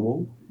tickets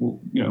available.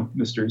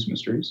 Mysteries.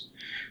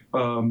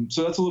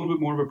 So that's a little bit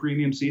more of a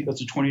premium seat.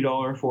 That's a $20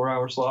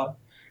 4-hour slot,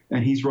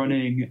 and he's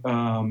running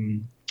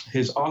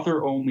his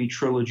author-only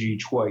trilogy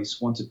twice,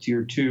 once at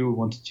Tier 2,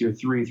 once at Tier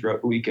 3 throughout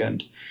the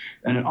weekend.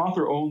 And an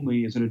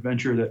author-only is an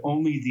adventure that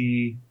only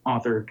the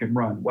author can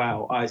run.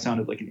 Wow, I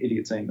sounded like an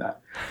idiot saying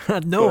that.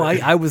 No,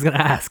 I was going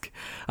to ask.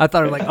 I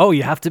thought,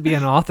 you have to be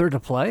an author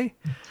to play?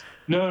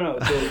 No.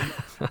 So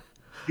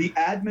the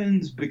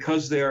admins,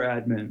 because they are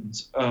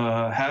admins,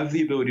 have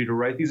the ability to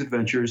write these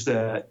adventures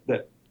that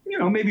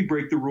maybe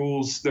break the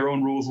rules, their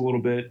own rules a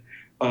little bit,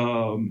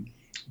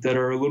 that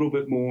are a little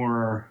bit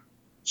more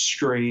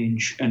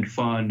strange and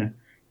fun,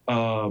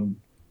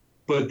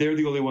 but they're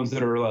the only ones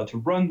that are allowed to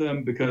run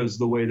them, because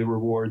the way the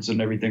rewards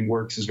and everything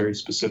works is very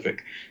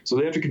specific. So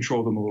they have to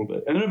control them a little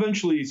bit. And then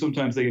eventually,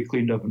 sometimes they get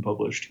cleaned up and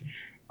published.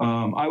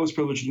 I was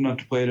privileged enough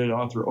to play it at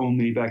author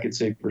only back at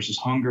Save versus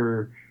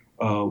Hunger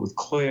with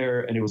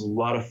Claire, and it was a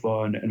lot of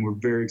fun. And we're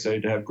very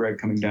excited to have Greg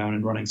coming down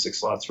and running 6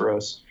 slots for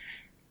us,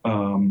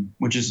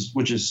 which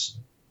is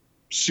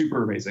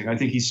super amazing. I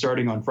think he's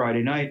starting on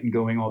Friday night and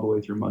going all the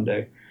way through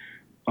Monday.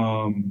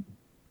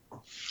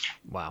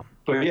 Wow.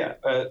 But yeah,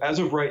 as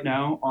of right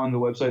now on the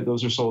website,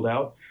 those are sold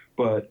out.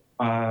 But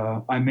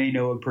I may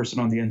know a person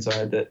on the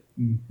inside that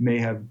may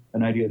have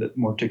an idea that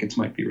more tickets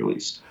might be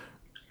released.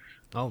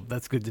 Oh,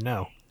 that's good to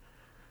know.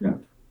 Yeah.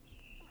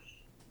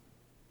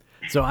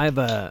 So I have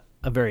a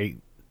very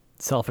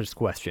selfish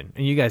question,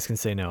 and you guys can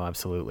say no,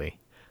 absolutely.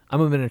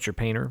 I'm a miniature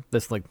painter.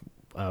 That's like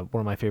one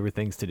of my favorite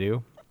things to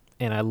do,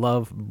 and I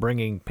love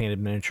bringing painted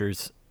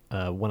miniatures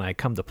when I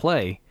come to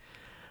play.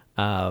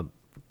 Can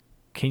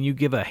you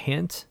give a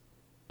hint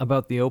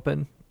about the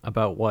Open,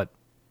 about what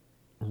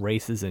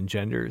races and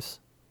genders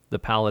the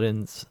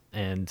Paladins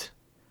and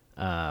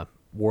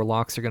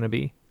Warlocks are going to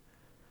be?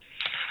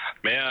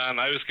 Man,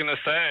 I was going to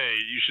say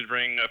you should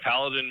bring a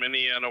Paladin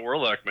mini and a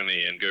Warlock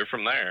mini and go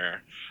from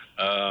there.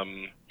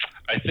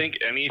 I think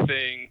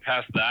anything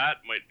past that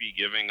might be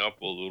giving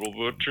up a little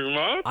bit too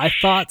much. I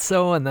thought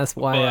so, and that's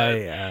why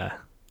I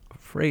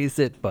phrased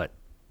it, but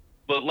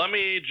let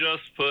me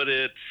just put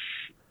it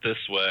this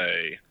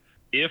way.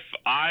 If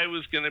I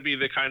was going to be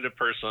the kind of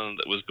person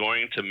that was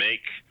going to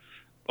make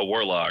a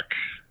Warlock,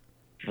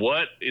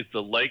 what is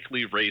the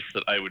likely race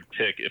that I would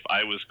pick if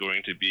I was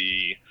going to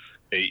be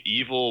a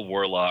evil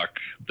Warlock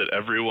that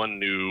everyone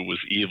knew was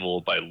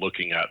evil by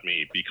looking at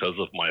me because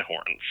of my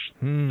horns?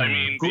 I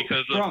mean,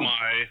 because of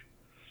my...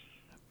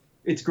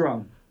 It's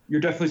Grung.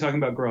 You're definitely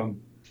talking about Grung.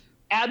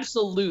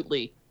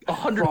 Absolutely.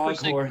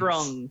 100%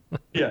 Grung.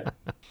 Yeah.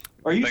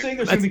 Are you saying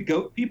there's going to be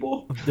goat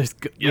people? There's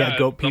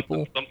goat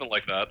people? Something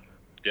like that.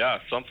 Yeah,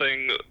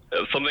 something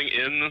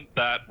in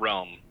that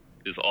realm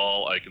is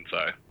all I can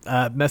say.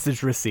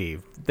 Message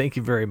received. Thank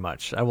you very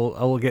much. I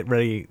will get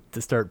ready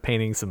to start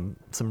painting some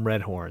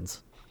red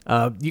horns.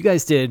 You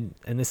guys did,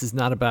 and this is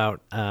not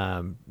about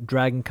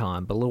Dragon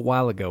Con, but a little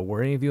while ago,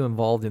 were any of you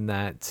involved in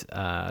that?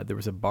 There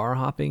was a bar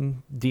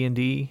hopping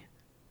D&D.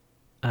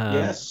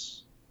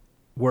 Yes.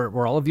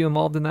 Were all of you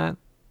involved in that?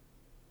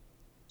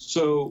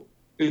 So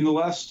in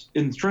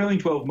the trailing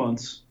 12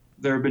 months,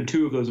 there have been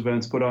 2 of those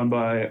events put on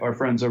by our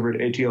friends over at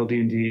ATL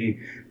D&D,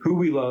 who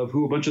we love,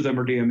 who a bunch of them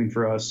are DMing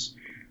for us.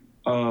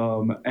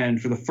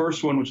 And for the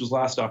first one, which was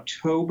last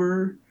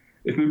October,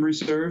 if memory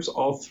serves,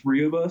 all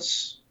 3 of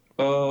us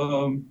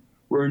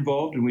were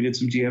involved, and we did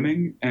some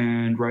DMing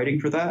and writing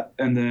for that.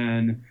 And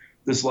then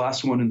this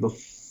last one in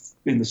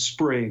the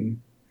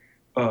spring,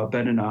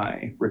 Ben and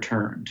I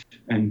returned,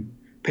 and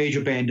Paige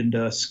abandoned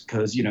us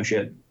because she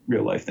had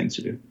real life things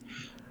to do.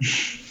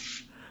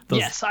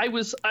 Yes, I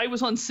was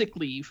on sick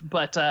leave,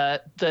 but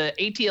the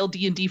ATL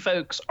D&D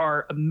folks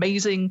are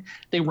amazing.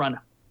 They run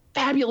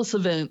fabulous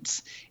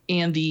events,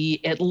 and the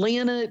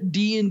Atlanta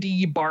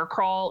D&D bar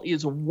crawl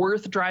is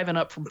worth driving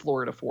up from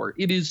Florida for.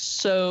 It is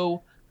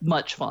so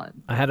much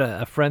fun. I had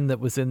a friend that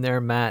was in there,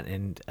 Matt,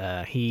 and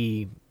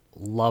he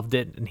loved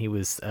it, and he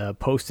was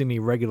posting me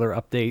regular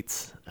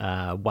updates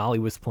while he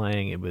was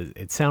playing.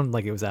 It sounded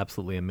like it was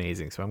absolutely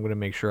amazing, so I'm going to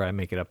make sure I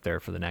make it up there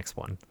for the next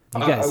one.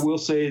 I will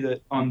say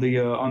that on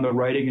the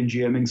writing and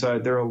GMing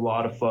side, they're a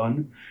lot of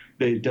fun.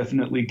 They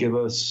definitely give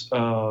us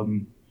our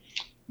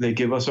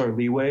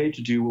leeway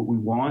to do what we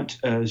want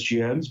as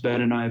GMs.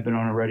 Ben and I have been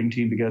on a writing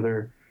team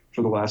together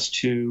for the last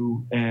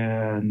 2,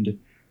 and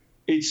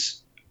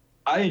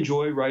I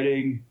enjoy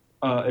writing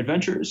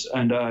adventures,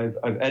 and I've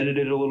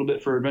edited a little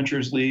bit for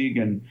Adventures League,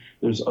 and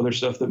there's other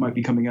stuff that might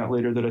be coming out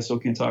later that I still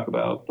can't talk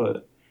about,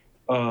 but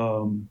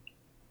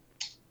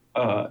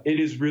it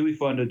is really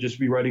fun to just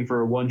be writing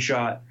for a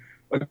one-shot,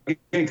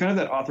 again, kind of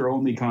that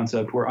author-only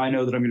concept where I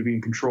know that I'm going to be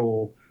in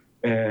control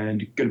and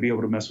going to be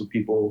able to mess with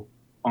people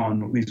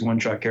on these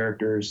one-shot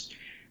characters,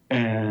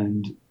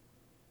 and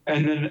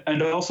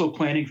also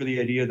planning for the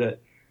idea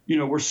that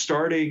we're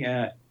starting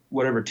at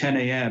whatever 10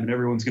 a.m. and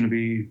everyone's going to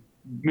be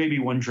maybe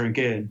one drink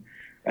in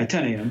at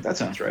 10 a.m. That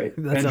sounds right.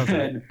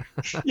 Right.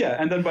 Yeah,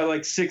 and then by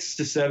like 6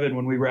 to 7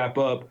 when we wrap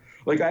up,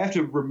 like I have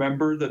to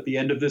remember that the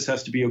end of this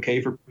has to be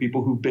okay for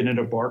people who've been in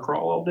a bar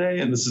crawl all day,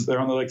 and they're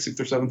on the like 6th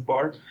or 7th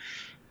bar.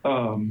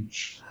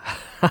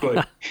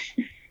 But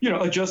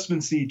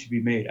adjustments need to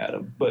be made,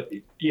 Adam. But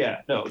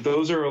yeah, no,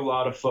 those are a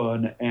lot of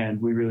fun,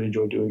 and we really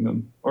enjoy doing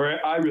them. Or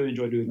I really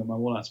enjoy doing them. I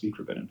will not speak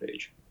for Ben and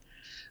Paige.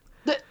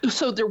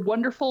 So they're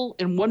wonderful,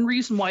 and one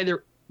reason why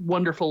they're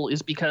wonderful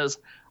is because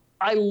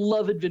I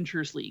love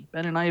Adventures League.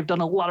 Ben and I have done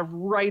a lot of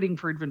writing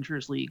for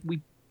Adventures League.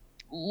 We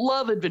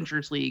love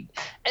Adventures League,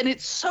 and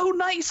it's so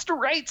nice to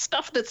write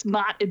stuff that's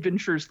not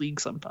Adventures League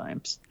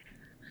sometimes.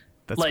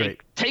 That's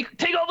like, great.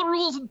 Take all the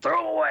rules and throw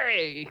them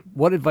away.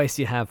 What advice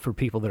do you have for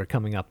people that are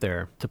coming up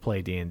there to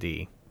play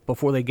D&D?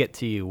 Before they get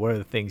to you, what are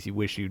the things you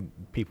wish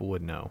people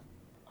would know?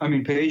 I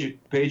mean,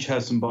 Paige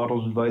has some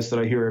bottled advice that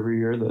I hear every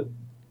year that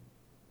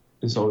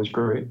is always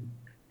great.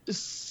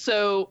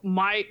 So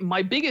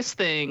my biggest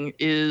thing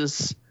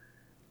is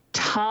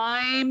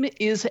time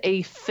is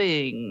a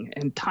thing,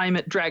 and time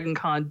at Dragon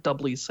Con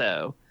doubly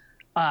so.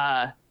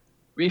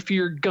 If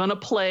you're gonna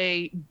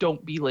play,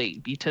 don't be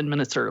late. Be 10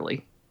 minutes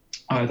early.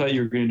 I thought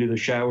you were going to do the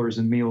showers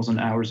and meals and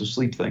hours of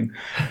sleep thing.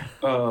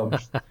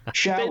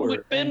 Shower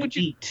Ben, would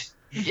you eat.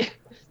 Yeah,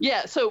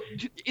 Yeah, so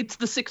it's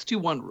the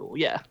 6-2-1 rule.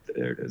 Yeah.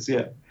 There it is.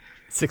 Yeah.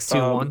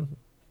 6-2-1.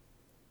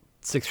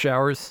 6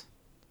 showers.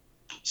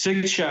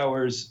 6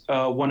 showers,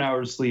 1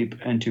 hour of sleep,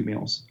 and 2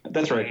 meals.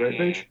 That's right,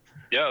 Paige?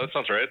 Yeah, that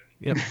sounds right.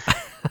 Yep.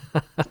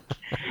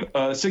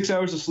 6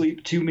 hours of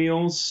sleep, 2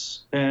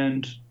 meals,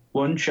 and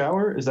 1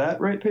 shower. Is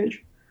that right,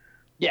 Paige?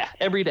 Yeah,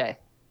 every day.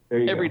 There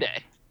you Every go.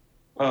 day.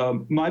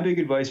 My big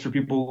advice for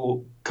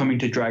people coming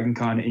to Dragon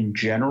Con in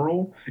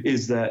general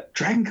is that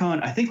Dragon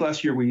Con, I think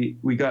last year we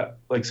got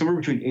like somewhere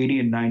between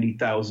 80 and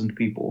 90,000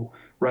 people,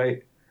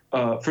 right?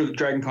 For the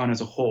Dragon Con as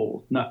a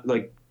whole, not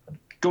like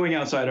going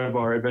outside of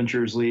our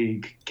Adventurers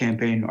League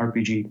campaign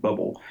RPG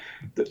bubble.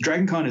 The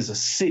Dragon Con is a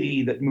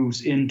city that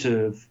moves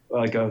into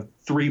like a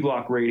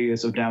 3-block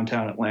radius of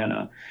downtown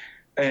Atlanta.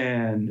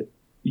 And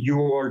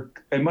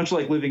much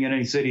like living in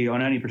any city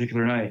on any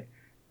particular night,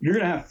 you're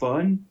going to have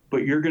fun,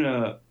 but you're going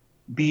to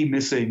be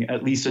missing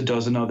at least a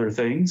dozen other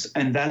things,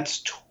 and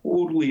that's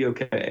totally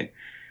okay.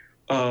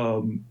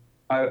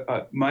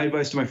 My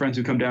advice to my friends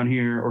who come down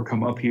here or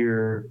come up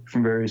here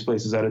from various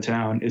places out of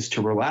town is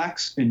to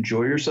relax,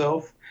 enjoy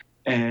yourself,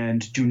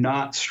 and do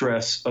not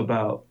stress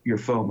about your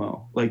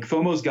FOMO. Like,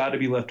 FOMO's got to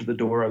be left at the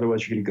door,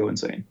 otherwise you're going to go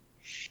insane.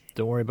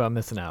 Don't worry about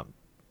missing out.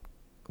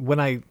 When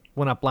I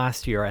went up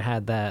last year, I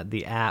had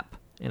the app,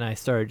 and I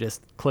started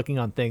just clicking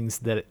on things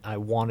that I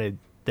wanted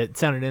that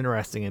sounded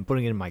interesting and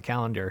putting it in my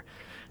calendar,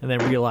 and then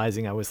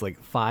realizing I was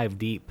like 5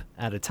 deep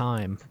at a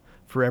time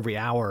for every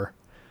hour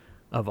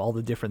of all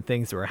the different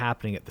things that were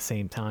happening at the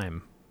same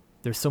time.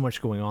 There's so much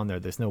going on there.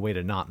 There's no way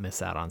to not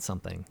miss out on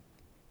something.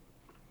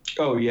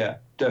 Oh yeah,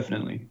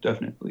 definitely.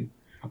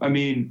 I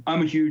mean,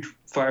 I'm a huge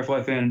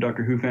Firefly fan and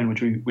Doctor Who fan,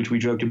 which we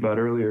joked about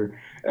earlier,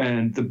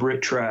 and the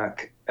Brit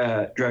track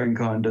at Dragon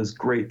Con does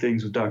great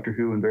things with Doctor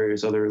Who and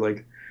various other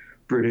like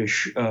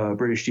British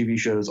TV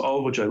shows, all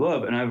of which I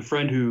love. And I have a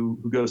friend who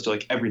goes to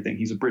like everything.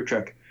 He's a Brit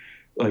Trek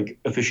like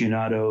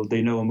aficionado.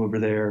 They know him over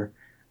there.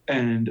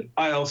 And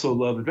I also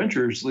love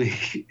Adventurers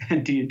League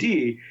and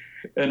D&D,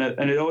 and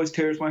it always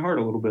tears my heart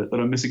a little bit that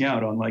I'm missing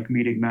out on like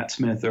meeting Matt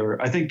Smith,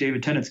 or I think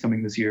David Tennant's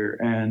coming this year.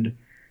 And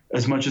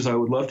as much as I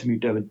would love to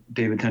meet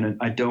David Tennant,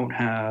 I don't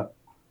have,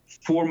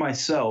 for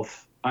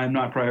myself, I'm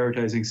not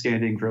prioritizing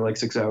standing for like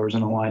 6 hours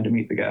in a line to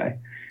meet the guy.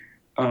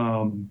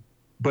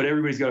 But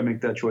everybody's got to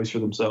make that choice for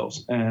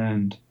themselves,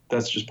 and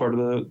that's just part of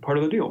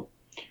the deal.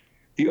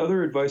 The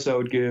other advice I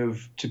would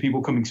give to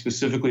people coming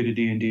specifically to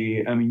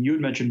D&D, I mean, you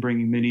had mentioned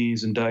bringing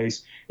minis and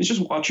dice, is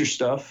just watch your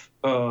stuff.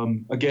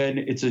 Again,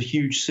 it's a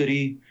huge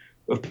city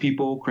of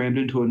people crammed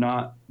into a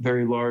not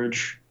very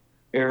large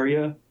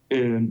area,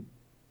 and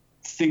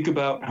think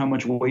about how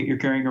much weight you're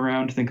carrying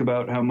around. Think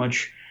about how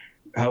much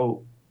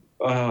you're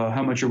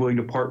willing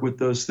to part with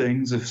those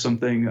things if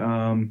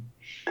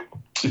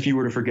you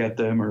were to forget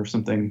them, or if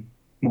something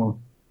more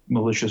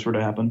malicious were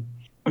to happen,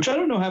 which I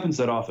don't know happens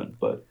that often,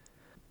 but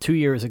 2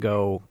 years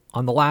ago,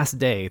 on the last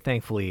day,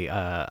 thankfully,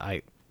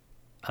 I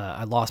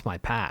lost my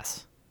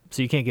pass.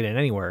 So you can't get in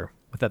anywhere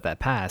without that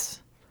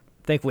pass.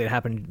 Thankfully, it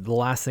happened. The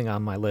last thing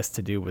on my list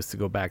to do was to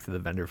go back to the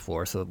vendor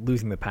floor. So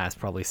losing the pass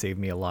probably saved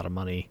me a lot of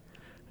money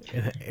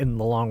in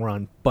the long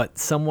run. But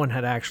someone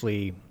had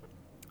actually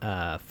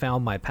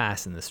found my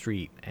pass in the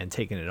street and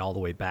taken it all the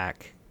way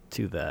back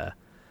to the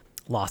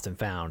Lost and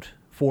Found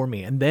for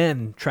me, and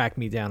then tracked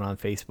me down on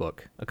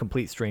Facebook. A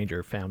complete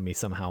stranger found me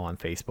somehow on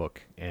Facebook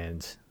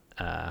and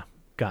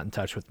got in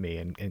touch with me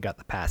and got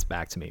the pass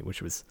back to me,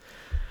 which was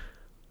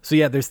so.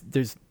 Yeah, there's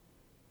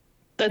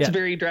that's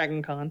very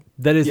Dragon Con.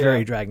 That is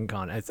very Dragon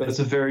Con. That's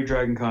a very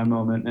Dragon Con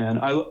moment, and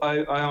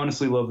I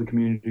honestly love the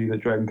community that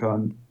Dragon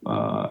Con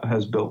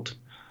has built.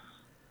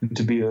 And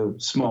to be a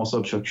small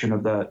subsection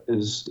of that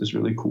is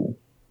really cool.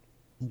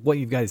 What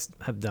you guys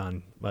have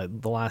done,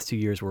 the last 2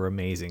 years were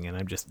amazing, and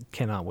I just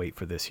cannot wait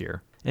for this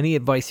year. Any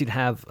advice you'd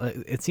have?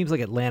 It seems like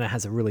Atlanta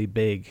has a really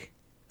big,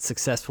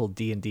 successful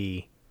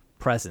D&D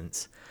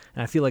presence,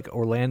 and I feel like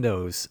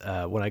Orlando's,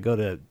 when I go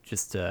to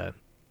just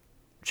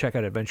check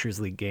out Adventurers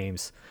League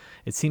games,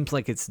 it seems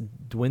like it's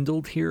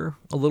dwindled here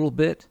a little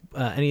bit.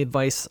 Any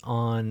advice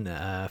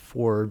on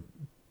for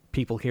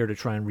people here to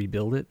try and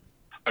rebuild it?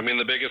 I mean,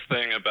 the biggest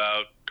thing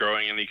about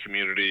growing any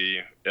community,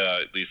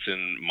 at least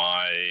in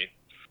my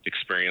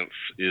experience,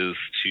 is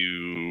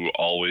to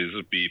always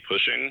be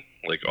pushing,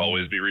 like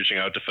always be reaching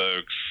out to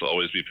folks,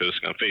 always be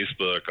posting on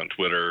Facebook, on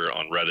Twitter,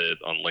 on Reddit,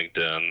 on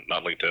LinkedIn.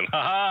 Not LinkedIn,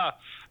 haha.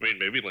 I mean,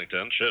 maybe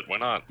LinkedIn. Shit, why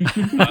not?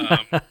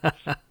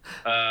 But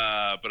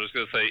I was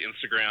going to say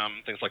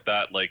Instagram, things like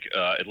that. Like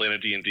Atlanta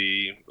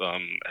D&D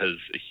has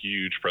a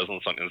huge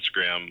presence on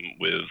Instagram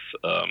with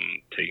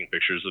taking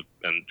pictures of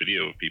and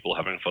video of people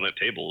having fun at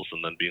tables,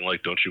 and then being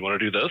like, "Don't you want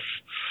to do this?"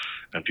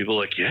 And people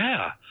are like,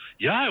 yeah,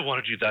 I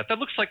want to do that. That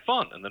looks like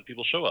fun. And then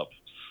people show up.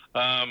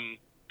 I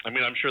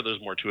mean, I'm sure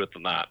there's more to it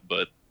than that,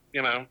 but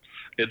you know,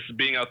 it's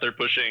being out there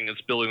pushing,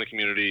 it's building the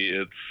community,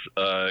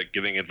 it's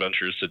giving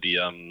adventures to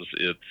DMs,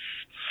 it's,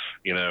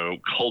 you know,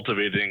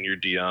 cultivating your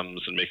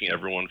DMs and making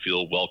everyone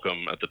feel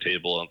welcome at the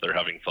table and they're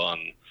having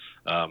fun,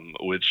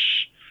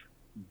 which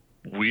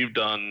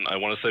I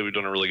want to say we've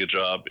done a really good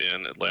job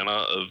in Atlanta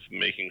of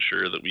making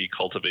sure that we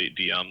cultivate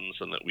DMs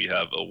and that we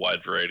have a wide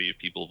variety of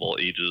people of all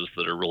ages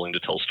that are willing to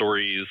tell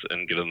stories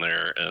and get in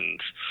there and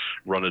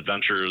run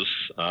adventures.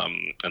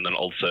 And then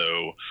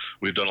also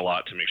we've done a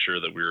lot to make sure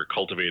that we're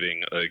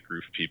cultivating a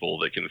group of people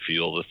that can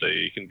feel that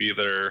they can be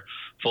their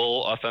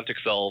full authentic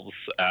selves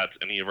at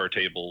any of our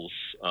tables,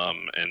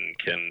 and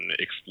can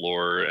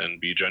explore and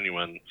be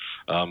genuine,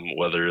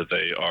 whether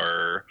they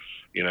are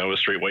a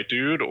straight white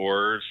dude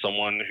or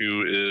someone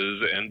who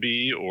is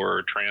NB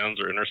or trans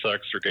or intersex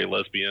or gay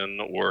lesbian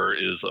or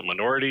is a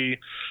minority.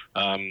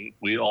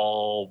 We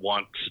all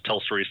want to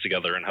tell stories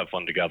together and have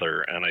fun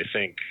together. And I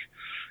think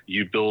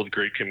you build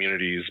great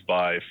communities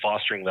by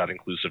fostering that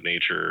inclusive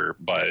nature,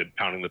 by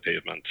pounding the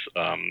pavement,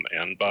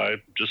 and by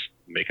just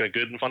making a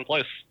good and fun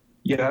place.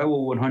 Yeah, I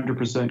will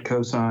 100%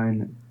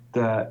 co-sign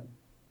that.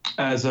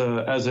 As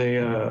a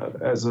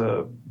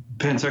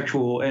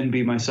pansexual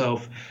NB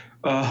myself,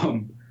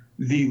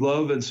 the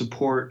love and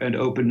support and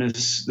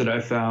openness that I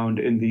found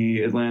in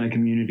the Atlanta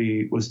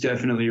community was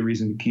definitely a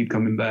reason to keep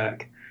coming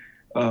back.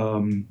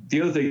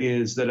 The other thing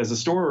is that as a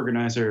store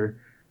organizer,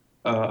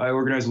 I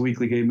organize a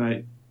weekly game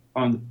night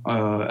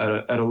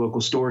at a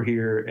local store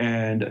here,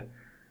 and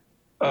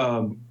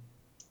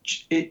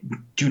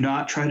do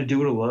not try to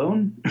do it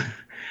alone.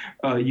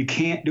 You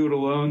can't do it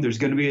alone. There's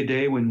going to be a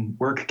day when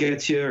work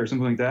gets you or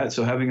something like that.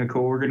 So having a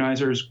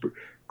co-organizer is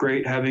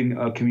great. Having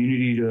a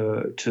community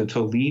to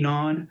lean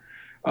on.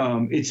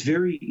 It's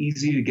very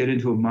easy to get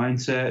into a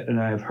mindset, and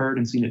I've heard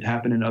and seen it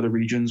happen in other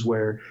regions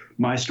where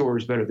my store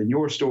is better than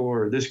your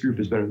store, or this group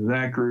is better than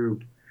that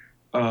group.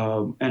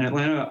 And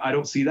Atlanta, I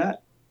don't see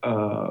that.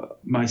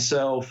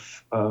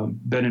 Myself,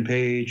 Ben and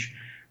Paige,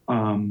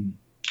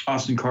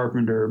 Austin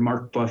Carpenter,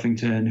 Mark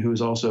Buffington, who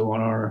is also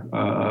on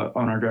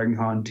our Dragon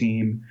Con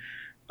team,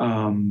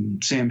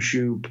 Sam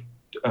Shoup,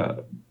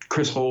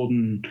 Chris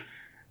Holden,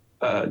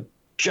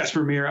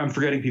 Jesper Mir. I'm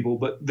forgetting people,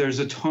 but there's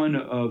a ton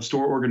of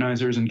store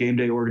organizers and game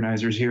day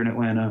organizers here in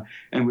Atlanta,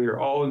 and we are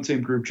all in the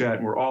same group chat,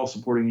 and we're all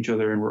supporting each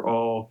other, and we're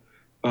all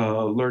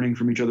learning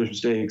from each other's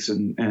mistakes,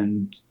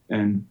 and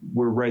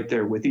we're right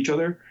there with each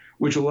other,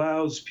 which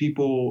allows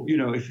people,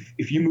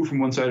 if you move from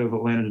one side of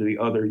Atlanta to the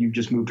other, you've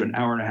just moved an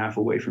hour and a half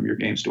away from your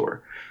game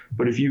store.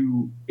 But if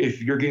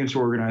your game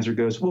store organizer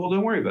goes, well,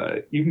 don't worry about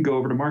it, you can go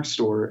over to Mark's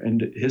store,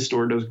 and his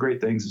store does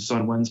great things. It's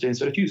on Wednesday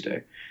instead of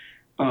Tuesday.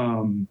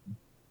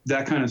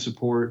 That kind of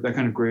support, that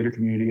kind of greater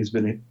community has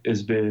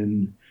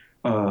been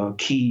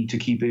key to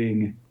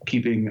keeping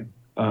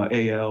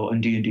AL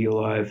and D&D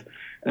alive.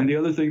 And the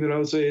other thing that I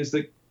would say is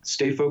that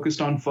stay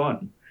focused on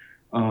fun.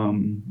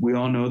 We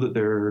all know that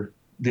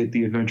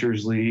the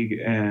Adventurers League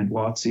and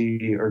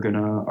WotC are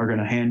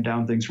gonna hand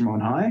down things from on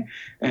high.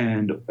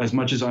 And as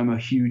much as I'm a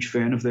huge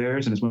fan of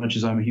theirs, and as much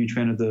as I'm a huge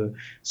fan of the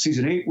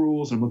Season 8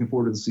 rules, and I'm looking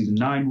forward to the Season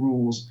 9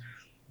 rules,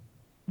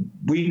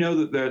 we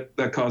know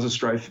that causes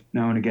strife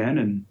now and again.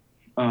 And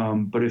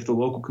but if the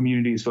local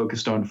community is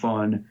focused on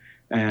fun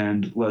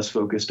and less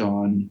focused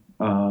on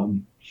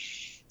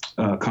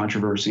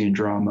controversy and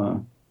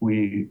drama,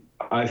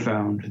 I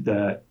found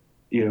that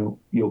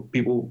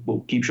people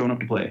will keep showing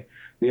up to play.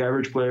 The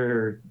average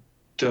player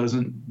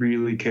doesn't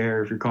really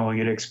care if you're calling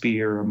it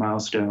XP or a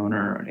milestone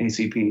or an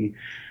ACP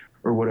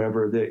or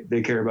whatever.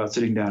 They care about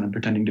sitting down and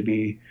pretending to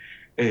be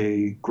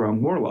a Grung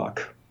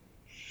Warlock.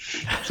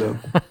 So,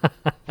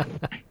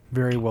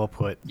 very well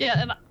put.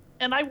 Yeah,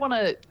 and I want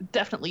to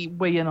definitely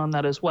weigh in on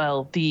that as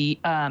well.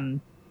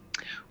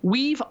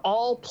 We've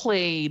all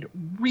played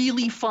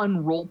really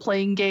fun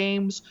role-playing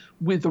games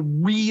with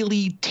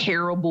really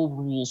terrible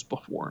rules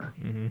before.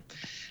 Mm-hmm.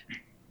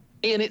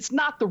 And it's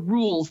not the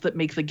rules that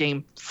make the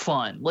game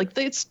fun. Like,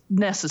 it's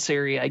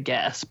necessary, I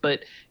guess,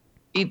 but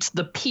it's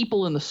the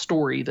people in the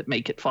story that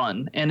make it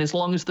fun. And as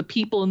long as the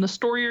people in the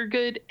story are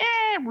good,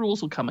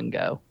 rules will come and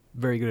go.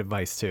 Very good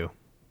advice, too.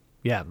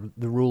 Yeah,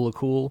 the rule of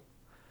cool.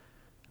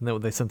 Isn't that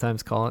what they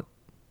sometimes call it?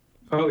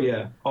 Oh,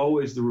 yeah.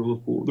 Always the rule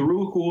of cool. The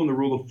rule of cool and the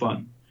rule of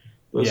fun.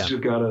 Those two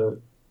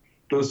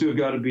have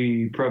got to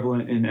be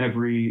prevalent in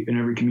every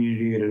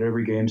community and at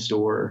every game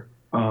store.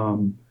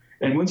 And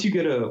once you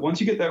get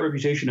that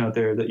reputation out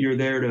there that you're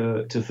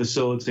there to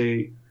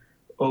facilitate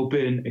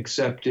open,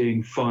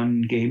 accepting,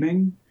 fun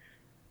gaming,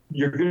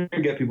 you're going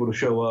to get people to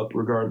show up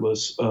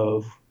regardless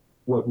of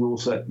what rule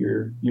set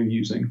you're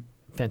using.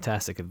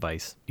 Fantastic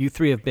advice. You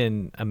three have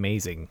been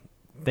amazing.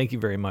 Thank you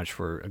very much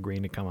for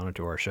agreeing to come on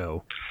to our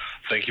show.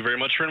 Thank you very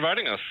much for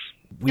inviting us.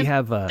 We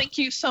have thank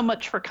you so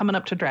much for coming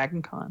up to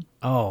Dragon Con.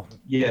 Oh,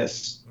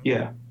 yes.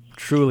 Yeah.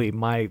 Truly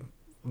my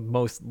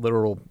most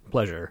literal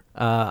pleasure.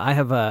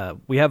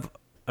 We have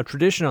a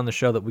tradition on the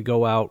show that we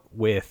go out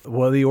with.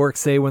 What do the orcs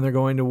say when they're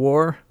going to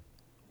war?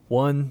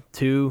 1,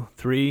 2,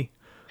 3.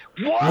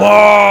 War!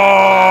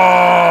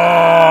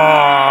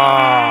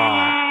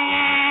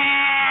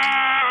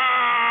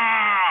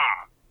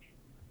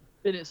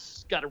 It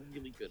has got a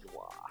really good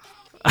wah.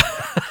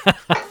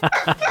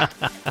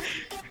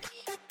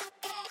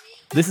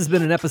 This has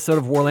been an episode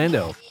of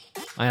Warlando.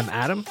 I am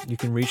Adam. You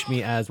can reach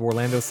me as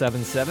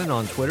Warlando77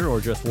 on Twitter or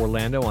just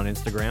Warlando on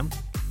Instagram.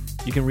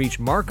 You can reach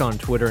Mark on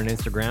Twitter and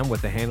Instagram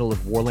with the handle of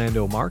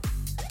WarlandoMark.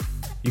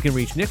 You can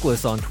reach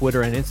Nicholas on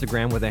Twitter and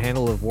Instagram with the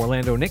handle of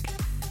WarlandoNick.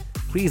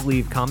 Please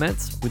leave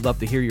comments. We'd love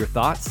to hear your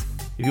thoughts.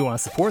 If you want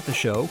to support the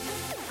show,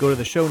 go to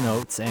the show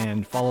notes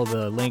and follow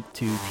the link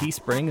to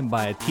Teespring and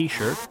buy a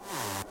t-shirt,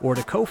 or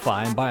to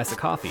Ko-Fi and buy us a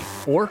coffee,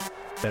 or,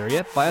 better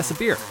yet, buy us a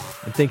beer.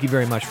 And thank you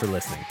very much for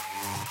listening.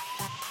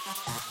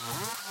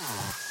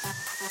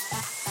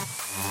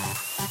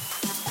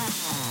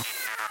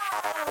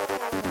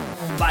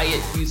 Buy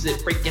it, use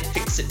it, break it,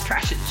 fix it,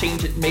 trash it,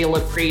 change it, mail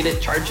it, grade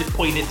it, charge it,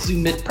 point it,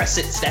 zoom it, press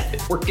it, snap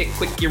it, work it,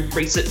 quick,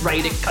 erase it,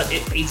 write it, cut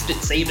it, paste it,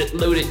 save it,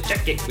 load it,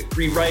 check it, quick,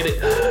 rewrite it,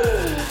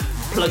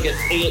 plug it,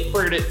 pay it,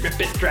 word it, rip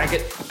it, drag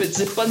it, up it,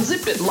 zip,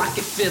 unzip it, lock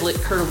it, fill it,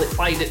 curl it,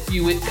 find it,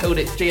 view it, code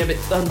it, jam it,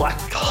 unlock.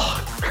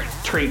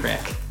 Train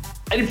wreck.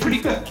 I did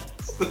pretty good.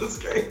 That was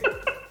great.